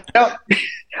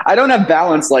don't have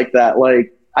balance like that.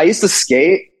 Like, I used to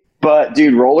skate, but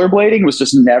dude, rollerblading was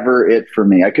just never it for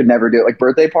me. I could never do it. Like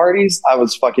birthday parties, I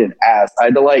was fucking ass.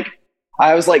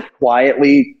 I was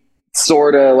quietly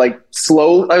sort of like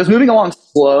slow. I was moving along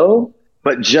slow,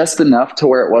 but just enough to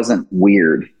where it wasn't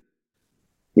weird.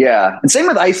 Yeah. And same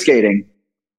with ice skating.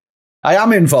 I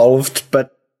am involved,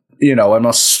 but I'm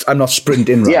not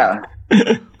sprinting. Right.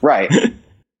 Yeah. Right.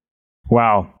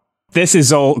 Wow. This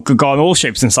is all gone all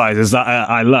shapes and sizes that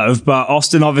I love. But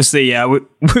Austin, obviously,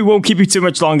 we won't keep you too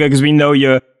much longer because we know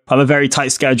you're on a very tight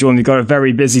schedule and you've got a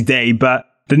very busy day. But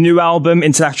the new album,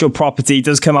 Intellectual Property,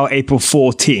 does come out April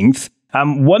 14th.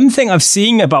 One thing I've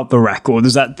seen about the record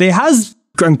is that there has,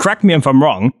 and correct me if I'm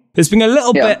wrong, there's been a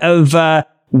little bit of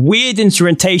weird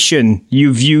instrumentation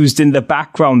you've used in the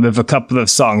background of a couple of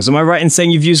songs. Am I right in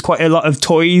saying you've used quite a lot of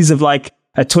toys of like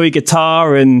a toy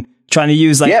guitar and trying to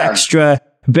use extra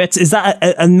bits? Is that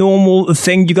a normal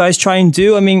thing you guys try and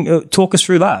do? I mean, talk us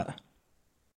through that.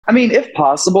 I mean, if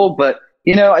possible, but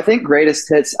I think Greatest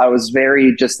Hits, I was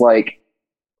very just like,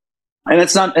 and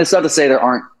it's not to say there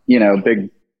aren't, big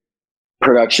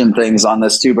production things on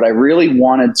this too, but I really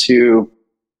wanted to,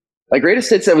 like Greatest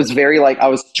Hits, it was very like, I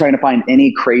was trying to find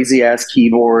any crazy ass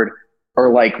keyboard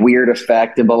or like weird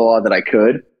effect and blah, blah, blah that I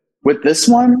could. With this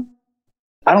one,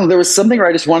 I don't know, there was something where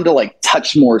I just wanted to like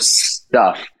touch more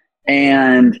stuff.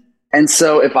 And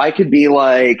so if I could be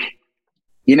like,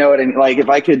 what I mean? Like if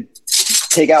I could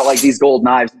take out like these gold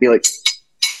knives and be like,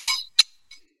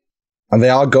 and they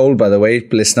are gold, by the way,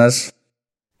 listeners.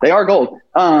 They are gold.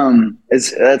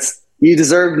 You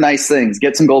deserve nice things.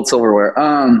 Get some gold silverware.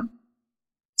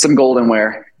 Some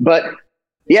goldenware. But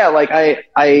yeah, like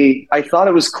I thought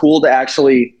it was cool to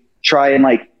actually try and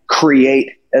like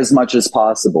create as much as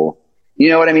possible. You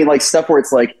know what I mean? Like stuff where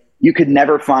it's like you'll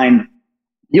never find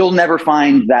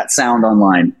that sound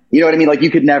online. You know what I mean? Like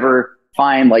you could never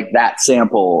find like that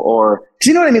sample or,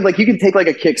 you know what I mean? Like you can take like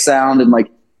a kick sound and like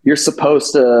you're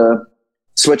supposed to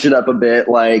switch it up a bit,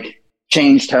 like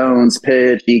change tones,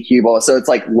 pitch, EQ, ball. So it's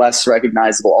like less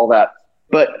recognizable, all that.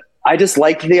 But I just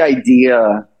liked the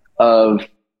idea of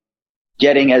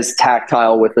getting as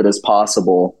tactile with it as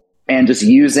possible and just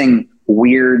using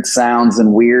weird sounds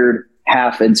and weird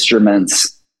half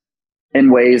instruments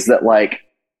in ways that like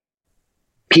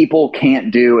people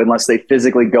can't do unless they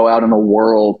physically go out in the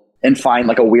world and find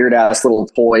like a weird ass little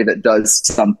toy that does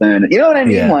something. You know what I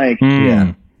mean?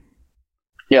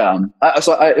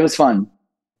 It was fun.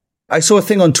 I saw a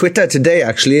thing on Twitter today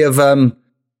actually of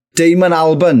Damon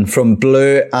Albarn from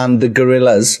Blur and the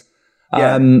Gorillaz.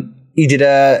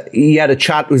 He had a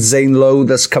chat with Zane Lowe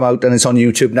that's come out and it's on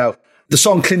YouTube now. The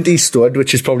song Clint Eastwood,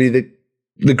 which is probably the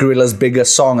Gorillaz'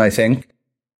 biggest song, I think.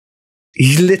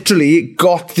 He literally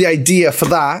got the idea for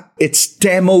that.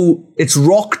 It's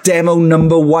rock demo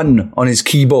number 1 on his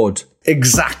keyboard.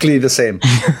 Exactly the same.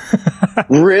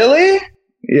 Really?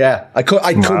 Yeah. I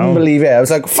couldn't believe it. I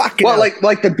was like, fuck it. Well,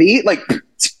 like the beat, like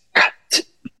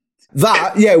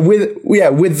that,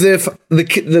 with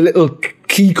the little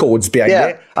key chords behind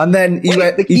it. And then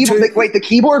the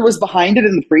keyboard was behind it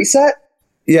in the preset?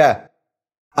 Yeah.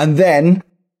 And then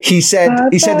he said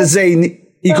to Zane,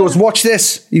 he goes, watch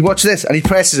this. You watch this. And he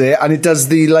presses it and it does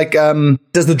the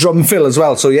does the drum fill as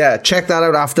well. So yeah, check that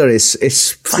out after.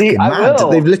 It's fucking mad.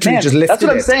 They've literally just lifted it. That's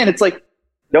what I'm saying. It's like,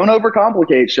 don't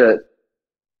overcomplicate shit.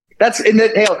 That's in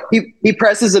the he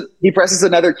presses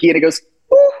another key and it goes,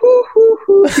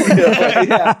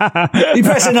 He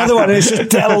presses another one and it's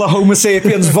just Del the Homo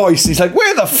sapiens voice. He's like,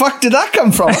 where the fuck did that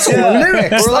come from? That's all the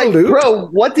lyrics. We're like, bro,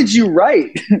 what did you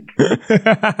write?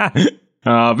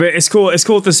 But it's cool. It's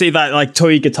cool to see that like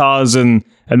toy guitars and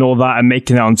all that and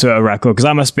making it onto a record because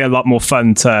that must be a lot more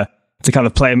fun to kind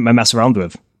of play and mess around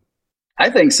with. I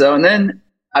think so. And then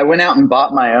I went out and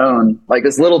bought my own, like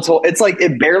this little tool. It's like,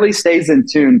 it barely stays in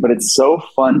tune, but it's so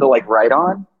fun to like write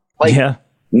on. Like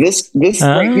this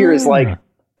right here is like,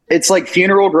 it's like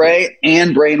Funeral Grey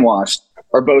and Brainwashed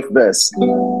are both this.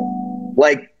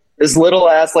 Like this little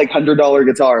ass like $100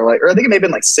 guitar, like, or I think it may have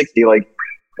been like 60, like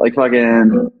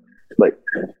fucking, like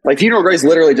Funeral Grey is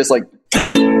literally just like,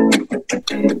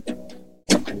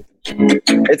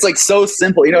 it's like so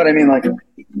simple, you know what I mean? Like,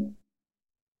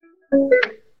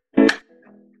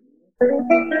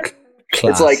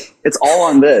 Class. It's like, it's all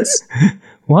on this.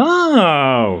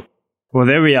 Wow. Well,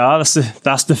 there we are. That's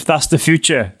the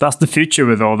future. That's the future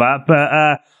with all that.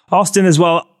 But Austin, as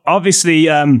well. Obviously,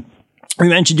 we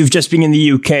mentioned you've just been in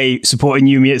the UK supporting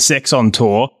Yumi at 6 on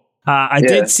tour. I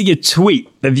did see a tweet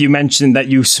of you mentioned that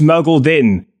you smuggled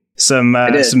in some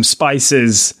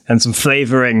spices and some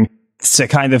flavoring to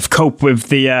kind of cope with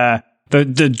the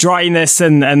dryness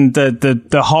and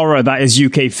the horror that is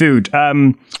UK food.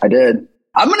 I did.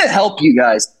 I'm gonna help you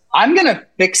guys. I'm gonna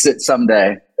fix it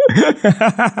someday.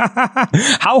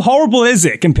 How horrible is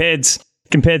it compared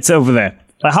to over there?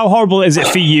 Like, how horrible is it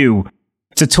for you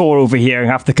to tour over here and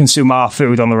have to consume our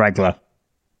food on the regular?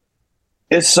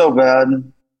 It's so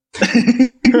bad.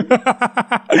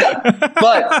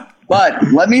 but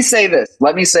let me say this.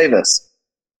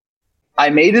 I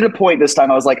made it a point this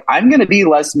time. I was like, I'm going to be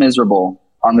less miserable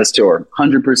on this tour.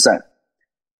 100%.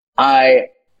 I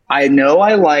know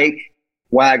I like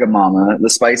Wagamama, the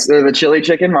spice, or the chili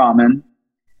chicken ramen.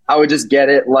 I would just get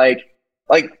it like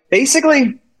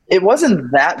basically it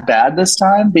wasn't that bad this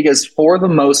time because for the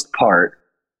most part,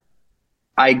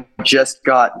 I just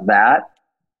got that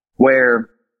where,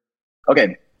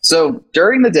 okay, so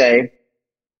during the day,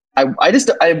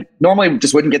 I normally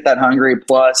just wouldn't get that hungry.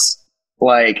 Plus,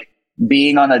 like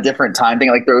being on a different time thing,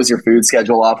 like throws your food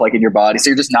schedule off, like in your body. So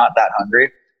you're just not that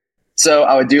hungry. So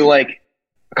I would do like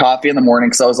coffee in the morning.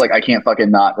 Cause I was like, I can't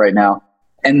fucking not right now.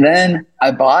 And then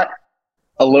I bought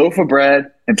a loaf of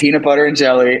bread and peanut butter and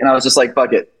jelly. And I was just like,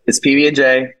 fuck it. It's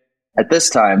PB&J at this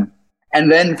time.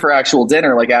 And then for actual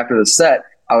dinner, like after the set,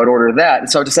 I would order that. And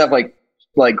so I would just have like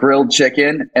grilled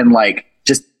chicken and like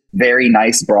just very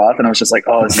nice broth. And I was just like,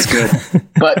 oh, this is good.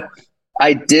 But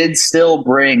I did still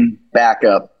bring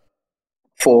backup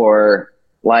for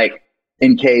like,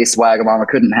 in case Wagamama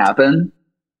couldn't happen.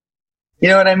 You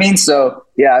know what I mean? So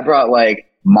yeah, I brought like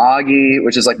Maggi,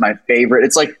 which is like my favorite.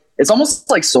 It's like, it's almost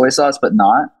like soy sauce, but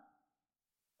not.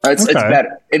 It's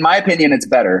better. In my opinion, it's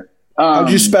better. How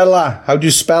do you spell that? I'll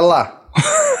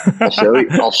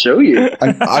show you.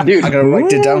 I'm going to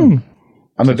write it down.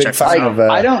 I'm a big fan of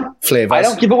flavors. I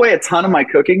don't give away a ton of my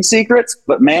cooking secrets,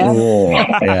 but man.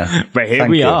 Yeah. But here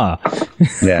we are.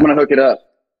 Yeah. I'm going to hook it up.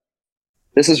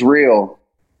 This is real.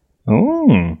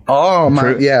 Oh,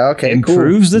 man. Yeah, okay.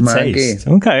 Improves cool. the taste.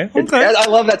 Okay. I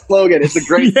love that slogan. It's a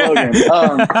great slogan.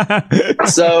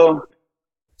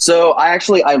 So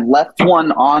I left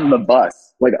one on the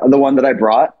bus, like the one that I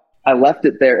brought. I left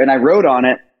it there and I wrote on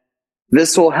it,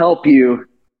 "This will help you.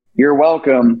 You're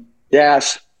welcome.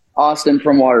 Austin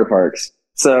from Water Parks."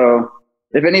 So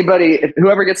if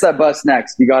whoever gets that bus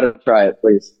next, you got to try it,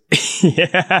 please.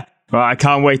 Yeah. Well, I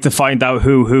can't wait to find out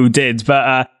who did.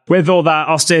 But with all that,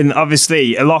 Austin,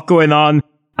 obviously a lot going on.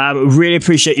 Really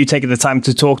appreciate you taking the time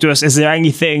to talk to us. Is there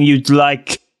anything you'd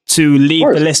like to leave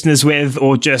the listeners with,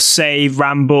 or just say,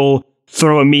 ramble,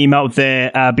 throw a meme out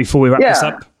there before we wrap this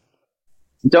up?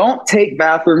 Don't take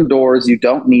bathroom doors. You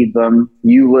don't need them,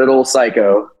 you little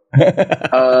psycho.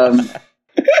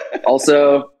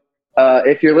 Also,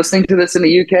 if you're listening to this in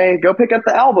the UK, go pick up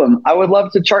the album. I would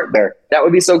love to chart there. That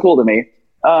would be so cool to me.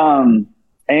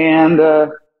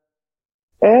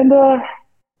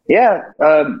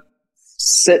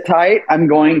 Sit tight. I'm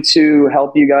going to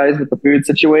help you guys with the food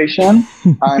situation.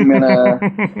 I'm gonna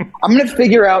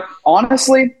figure out,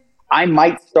 honestly, I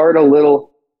might start a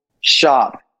little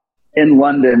shop in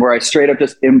London where I straight up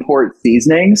just import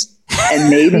seasonings. And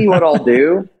maybe what I'll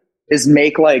do is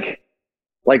make like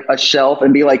a shelf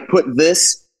and be like, put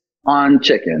this on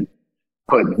chicken,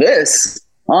 put this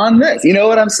on this. You know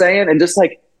what I'm saying? And just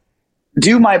like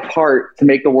do my part to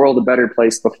make the world a better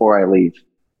place before I leave.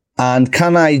 And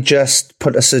can I just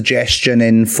put a suggestion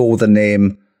in for the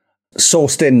name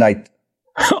Sourced In Night?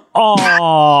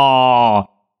 Oh,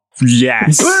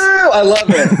 yes. I love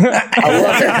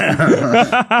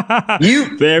it.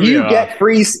 You get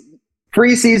free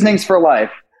seasonings for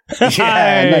life.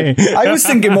 Yeah, I was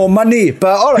thinking more money,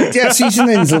 but all right, yeah,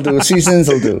 seasonings will do.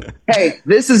 Hey,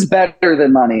 this is better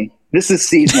than money. This is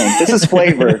seasoning. This is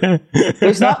flavor.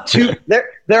 There's not two.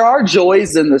 There are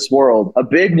joys in this world. A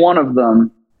big one of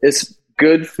them is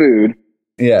good food.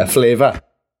 Yeah, flavor.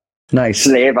 Nice.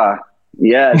 Flavor.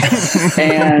 Yes.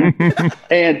 and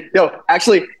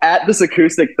actually at this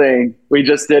acoustic thing we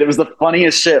just did, it was the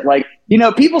funniest shit. Like,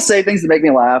 people say things that make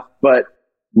me laugh, but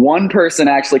one person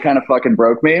actually kind of fucking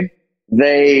broke me.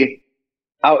 It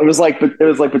was like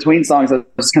between songs I was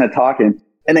just kind of talking,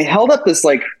 and they held up this,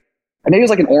 like, I think it was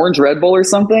like an orange Red Bull or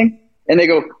something, and they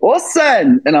go, "What's that?"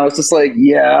 And I was just like,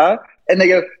 "Yeah." And they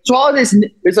go, "Try this."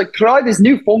 It's like, "Try this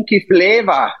new funky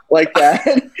flavor," like that.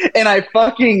 And I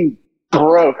fucking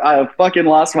broke. I fucking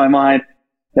lost my mind.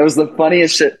 It was the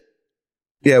funniest shit.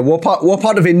 Yeah, what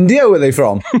part of India were they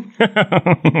from?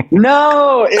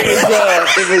 No,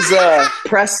 it was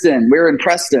Preston. We were in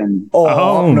Preston.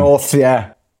 Oh, north,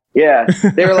 yeah. Yeah,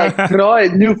 they were like, "Try a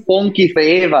new funky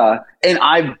flavor," and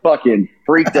I fucking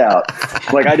freaked out.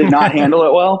 Like, I did not handle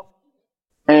it well,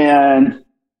 and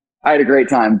I had a great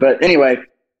time. But anyway,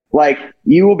 like,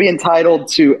 you will be entitled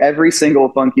to every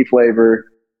single funky flavor.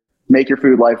 Make your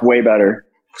food life way better.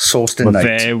 Sawston Night.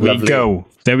 There we go.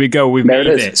 There we go. We've made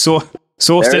it.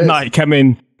 Sawston Night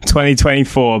coming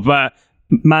 2024. But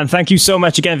man, thank you so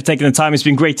much again for taking the time. It's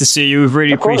been great to see you. We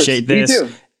really appreciate this. Me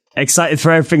too. Excited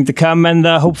for everything to come, and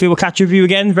hopefully we'll catch up with you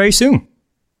again very soon.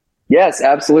 Yes,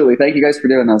 absolutely. Thank you guys for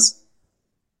doing this.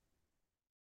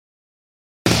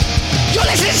 You're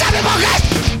listening to Saturday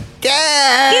Podcast.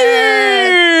 Yeah!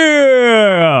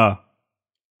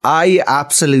 I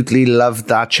absolutely loved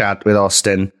that chat with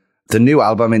Austin. The new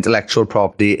album, Intellectual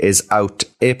Property, is out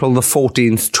April the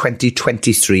 14th,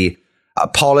 2023.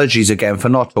 Apologies again for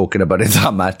not talking about it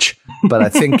that much, but I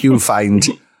think you'll find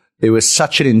it was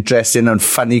such an interesting and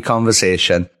funny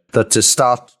conversation that to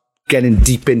start getting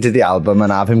deep into the album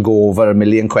and have him go over a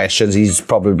million questions he's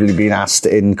probably been asked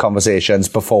in conversations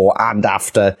before and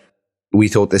after, we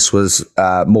thought this was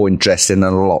more interesting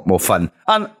and a lot more fun.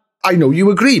 And I know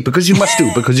you agree, because you must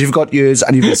do, because you've got ears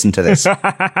and you've listened to this.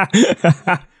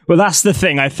 Well, that's the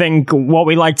thing. I think what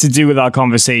we like to do with our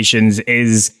conversations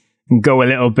is go a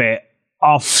little bit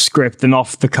off script and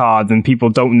off the card, and people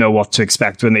don't know what to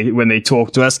expect when they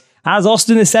talk to us. As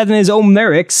Austin has said in his own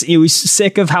lyrics, he was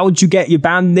sick of how'd you get your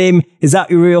band name? Is that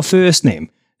your real first name?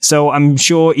 So I'm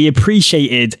sure he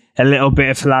appreciated a little bit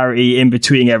of hilarity in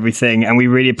between everything, and we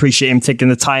really appreciate him taking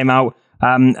the time out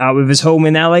of his home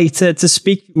in LA to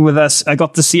speak with us. I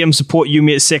got to see him support You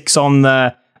Me at 6 on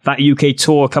that UK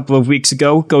tour a couple of weeks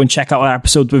ago. Go and check out our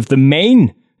episode with The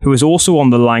Main, who is also on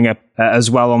the lineup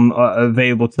as well,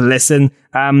 available to listen.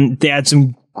 They had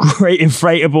some great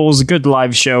inflatables, a good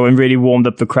live show, and really warmed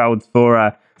up the crowd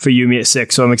for You Me at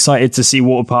 6. So I'm excited to see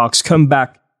Waterparks come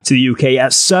back to the UK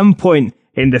at some point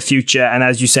in the future. And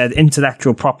as you said,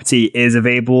 Intellectual Property is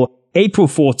available April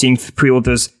 14th.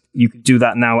 Pre-orders, you can do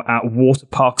that now at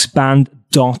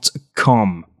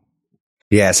waterparksband.com.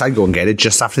 Yes, I'd go and get it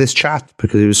just after this chat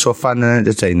because it was so fun and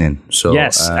entertaining. So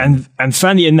yes, and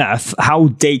funny enough, how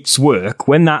dates work,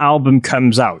 when that album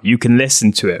comes out, you can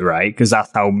listen to it, right? Because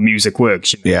that's how music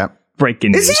works. Yeah.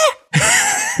 Breaking news. Is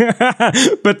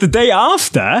it? But the day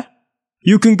after,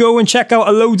 you can go and check out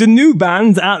a load of new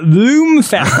bands at Loom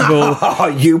Festival. Oh,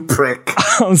 you prick.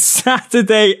 On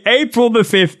Saturday, April the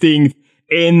 15th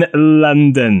in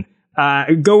London.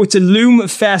 Go to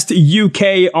Loomfest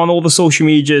UK on all the social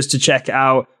medias to check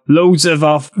out loads of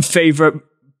our favourite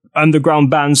underground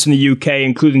bands from the UK,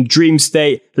 including Dream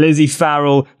State, Lizzie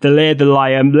Farrell, The Lair, The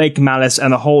Lion, Lake Malice,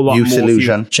 and a whole lot Youth more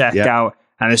Illusion. to check out.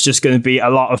 And it's just going to be a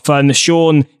lot of fun.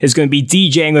 Sean is going to be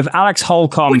DJing with Alex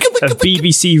Holcomb of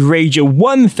BBC Radio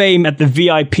 1 fame at the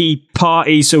VIP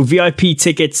party. So VIP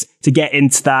tickets to get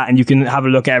into that. And you can have a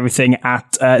look at everything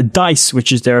at DICE,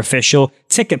 which is their official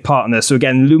ticket partner. So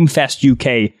again, Loomfest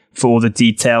UK for all the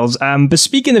details. But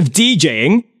speaking of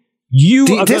DJing, you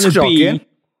are going to be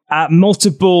at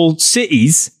multiple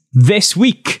cities this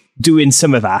week doing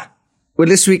some of that. Well,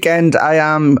 this weekend I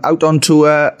am out on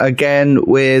tour again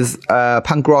with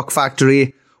Punk Rock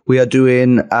Factory. We are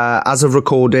doing, as of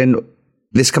recording,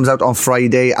 this comes out on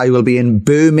Friday. I will be in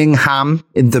Birmingham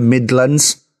in the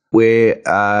Midlands, where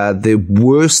the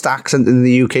worst accent in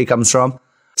the UK comes from.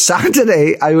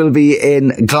 Saturday, I will be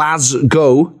in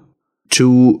Glasgow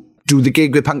to do the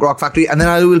gig with Punk Rock Factory. And then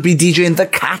I will be DJing the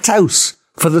Cat House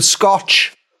for the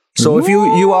Scotch. So if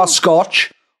you are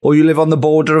Scotch or you live on the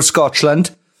border of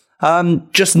Scotland,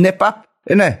 just nip up,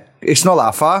 innit? It's not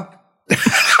that far.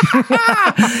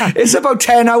 It's about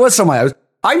 10 hours from my house.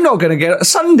 I'm not going to get a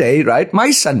Sunday, right? My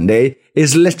Sunday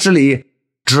is literally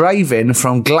driving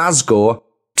from Glasgow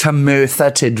to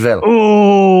Merthyr Tydfil.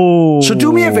 Oh. So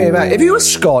do me a favour. If you're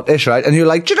Scottish, right, and you're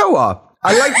like, do you know what?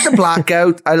 I like the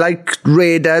Blackout. I like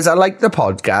Raiders. I like the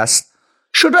podcast.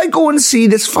 Should I go and see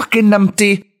this fucking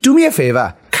numpty? Do me a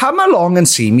favour. Come along and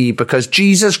see me because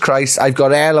Jesus Christ, I've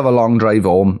got a hell of a long drive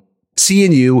home.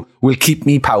 seeing you will keep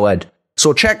me powered.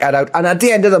 So check that out. And at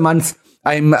the end of the month,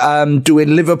 I'm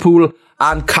doing Liverpool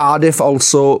and Cardiff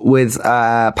also with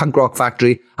Punk Rock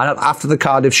Factory. And after the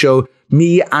Cardiff show,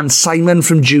 me and Simon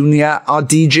from Junior are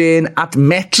DJing at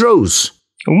Metros.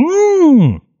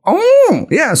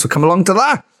 Yeah, so come along to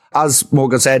that. As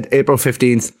Morgan said, April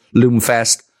 15th,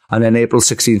 Loomfest. And then April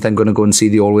 16th, I'm going to go and see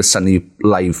the Always Sunny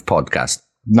live podcast.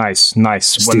 Nice.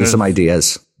 Steal some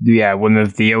ideas. Yeah, one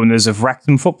of the owners of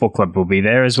Wrexham Football Club will be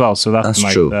there as well. So that's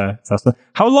true.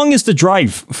 How long is the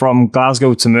drive from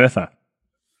Glasgow to Merthyr?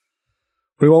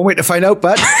 We won't wait to find out,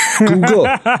 but Google.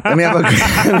 Let me have a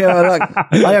look.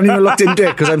 I haven't even looked into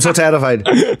it because I'm so terrified.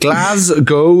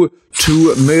 Glasgow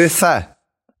to Merthyr.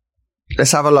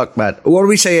 Let's have a look, Matt. What are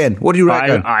we saying? What do you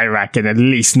reckon? I reckon at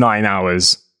least 9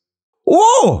 hours.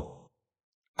 Oh!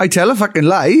 I tell a fucking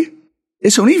lie.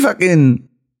 It's only fucking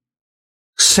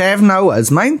 7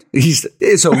 hours, mind. It's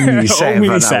only 7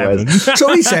 hours. It's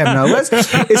only 7 hours.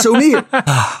 It's only...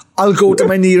 I'll go to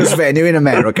my nearest venue in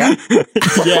America.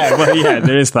 Yeah,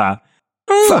 there is that.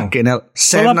 Fucking hell.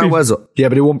 7 hours. Yeah,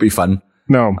 but it won't be fun.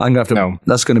 No. I'm going to have to... No.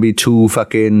 That's going to be 2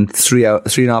 fucking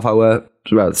 3.5 hour...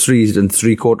 Well, 3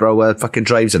 3/4 hour fucking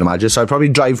drives, I'd imagine. So I'd probably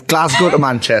drive Glasgow to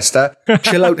Manchester,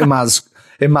 chill out in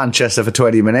Manchester for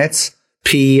 20 minutes,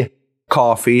 pee,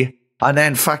 coffee, and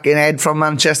then fucking head from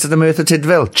Manchester to Merthyr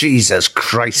Tydfil. Jesus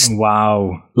Christ.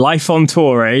 Wow. Life on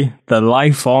tour, eh? The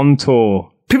life on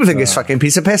tour. People think it's fucking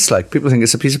piece of piss, like. People think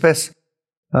it's a piece of piss.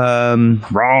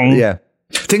 Wrong. Yeah.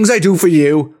 Things I do for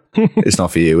you. It's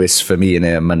not for you, it's for me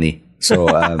and money. So,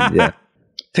 yeah.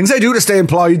 Things I do to stay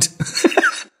employed.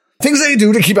 Things I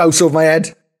do to keep house over my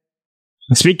head.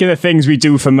 Speaking of things we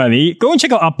do for money, go and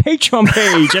check out our Patreon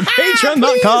page at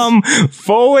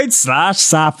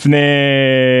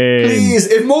patreon.com/Sapnin. Please,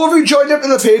 if more of you join up to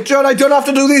the Patreon, I don't have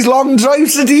to do these long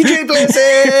drives to DJ places.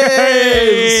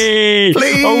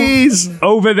 Please.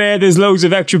 Over there's loads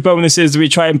of extra bonuses that we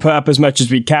try and put up as much as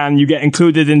we can. You get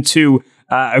included into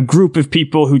a group of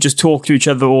people who just talk to each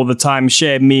other all the time,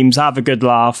 share memes, have a good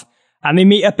laugh. And they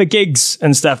meet up at gigs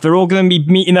and stuff. They're all going to be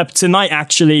meeting up tonight,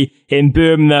 actually, in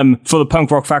Birmingham for the Punk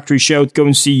Rock Factory show to go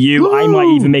and see you. Ooh. I might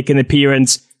even make an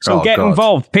appearance. So get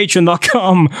involved.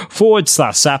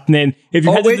 Patreon.com/Sapnin. If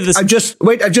you I've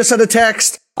just had a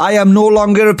text. I am no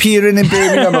longer appearing in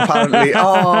Birmingham, apparently.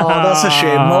 Oh, that's a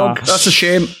shame, Morg. That's a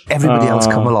shame. Everybody else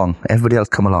come along.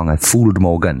 I fooled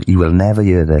Morgan. He will never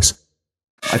hear this.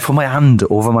 I put my hand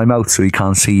over my mouth so he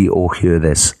can't see or hear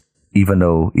this. Even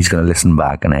though he's going to listen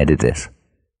back and edit this.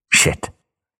 Shit.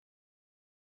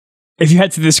 If you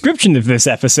head to the description of this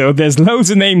episode, there's loads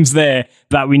of names there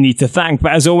that we need to thank.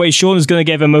 But as always, Sean is going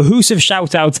to give a mahoosive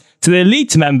shout out to the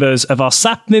elite members of our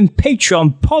Sapnin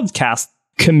Patreon podcast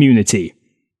community.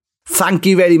 Thank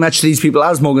you very much to these people.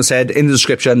 As Morgan said, in the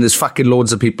description, there's fucking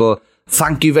loads of people.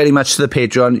 Thank you very much to the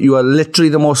Patreon. You are literally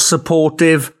the most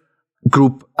supportive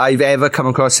group I've ever come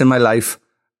across in my life.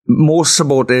 More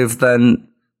supportive than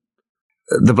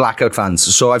the Blackout fans.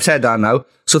 So I've said that now.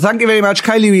 So thank you very much,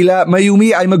 Kylie Wheeler,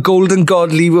 Mayumi, I'm a Golden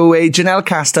God, Leave Away, Janelle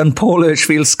Caston, Paul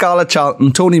Hirschfield, Scarlett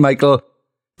Charlton, Tony Michael,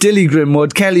 Dilly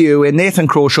Grimwood, Kelly Ewan, Nathan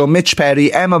Croshaw, Mitch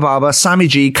Perry, Emma Barber, Sammy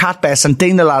G, Kat Besson,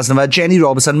 Dana Lasnova, Jenny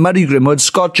Robertson, Murray Grimwood,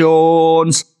 Scott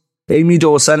Jones, Amy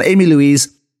Dawson, Amy Louise,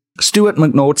 Stuart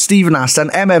McNaught, Stephen Aston,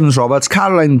 M. Evans Roberts,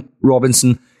 Caroline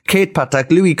Robinson, Kate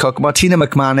Patak, Louis Cook, Martina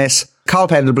McManus, Carl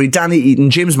Pendlebury, Danny Eaton,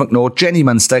 James McNaught, Jenny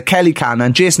Munster, Kelly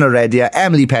Cannon, Jason Heredia,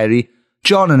 Emily Perry,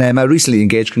 John and Emma, recently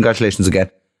engaged, congratulations again,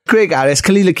 Craig Harris,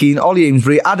 Kalila Keane, Ollie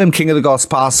Amesbury, Adam King of the Goths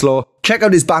Parslow. Check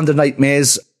out his band of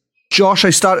Nightmares. Josh, I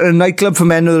started a nightclub for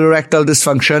men with erectile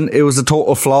dysfunction. It was a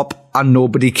total flop and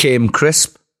nobody came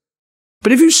crisp.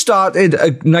 But if you started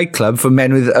a nightclub for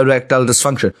men with erectile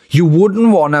dysfunction, you wouldn't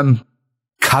want them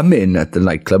come in at the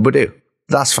nightclub, would you?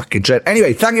 That's fucking dread.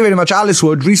 Anyway, thank you very much, Alice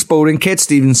Wood, Rhys Bowring, Kate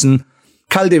Stevenson,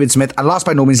 Kyle David Smith, and last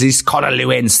but no means least, Connor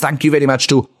Lewins. Thank you very much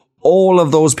to all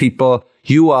of those people.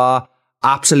 You are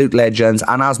absolute legends.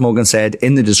 And as Morgan said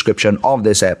in the description of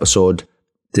this episode,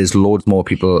 there's loads more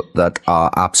people that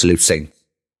are absolute saints.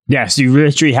 Yes, you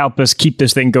literally help us keep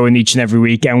this thing going each and every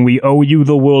week, and we owe you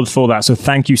the world for that. So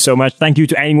thank you so much. Thank you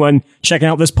to anyone checking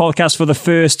out this podcast for the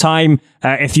first time.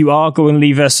 If you are, go and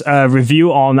leave us a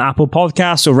review on Apple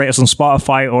Podcasts or rate us on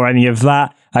Spotify or any of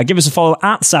that. Give us a follow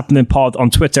at SapninPod on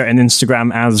Twitter and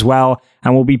Instagram as well.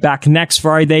 And we'll be back next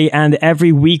Friday and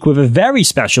every week with a very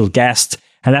special guest.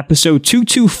 And episode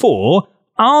 224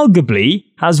 arguably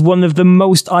has one of the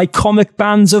most iconic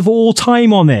bands of all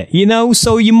time on it, you know?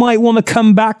 So you might want to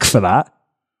come back for that.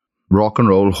 Rock and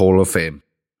Roll Hall of Fame.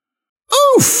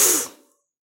 Oof!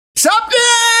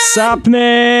 Sapnin!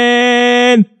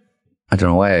 Sapnin! I don't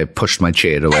know why I pushed my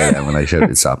chair away there when I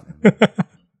shouted Sap.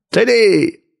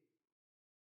 Tidy!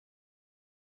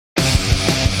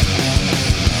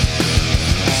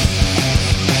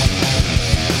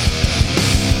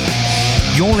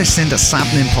 You're listening to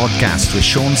Sappening Podcast with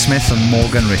Sean Smith and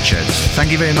Morgan Richards.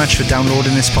 Thank you very much for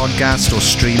downloading this podcast or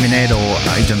streaming it, or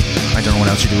I don't know what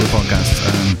else you do with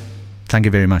podcasts. Thank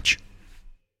you very much.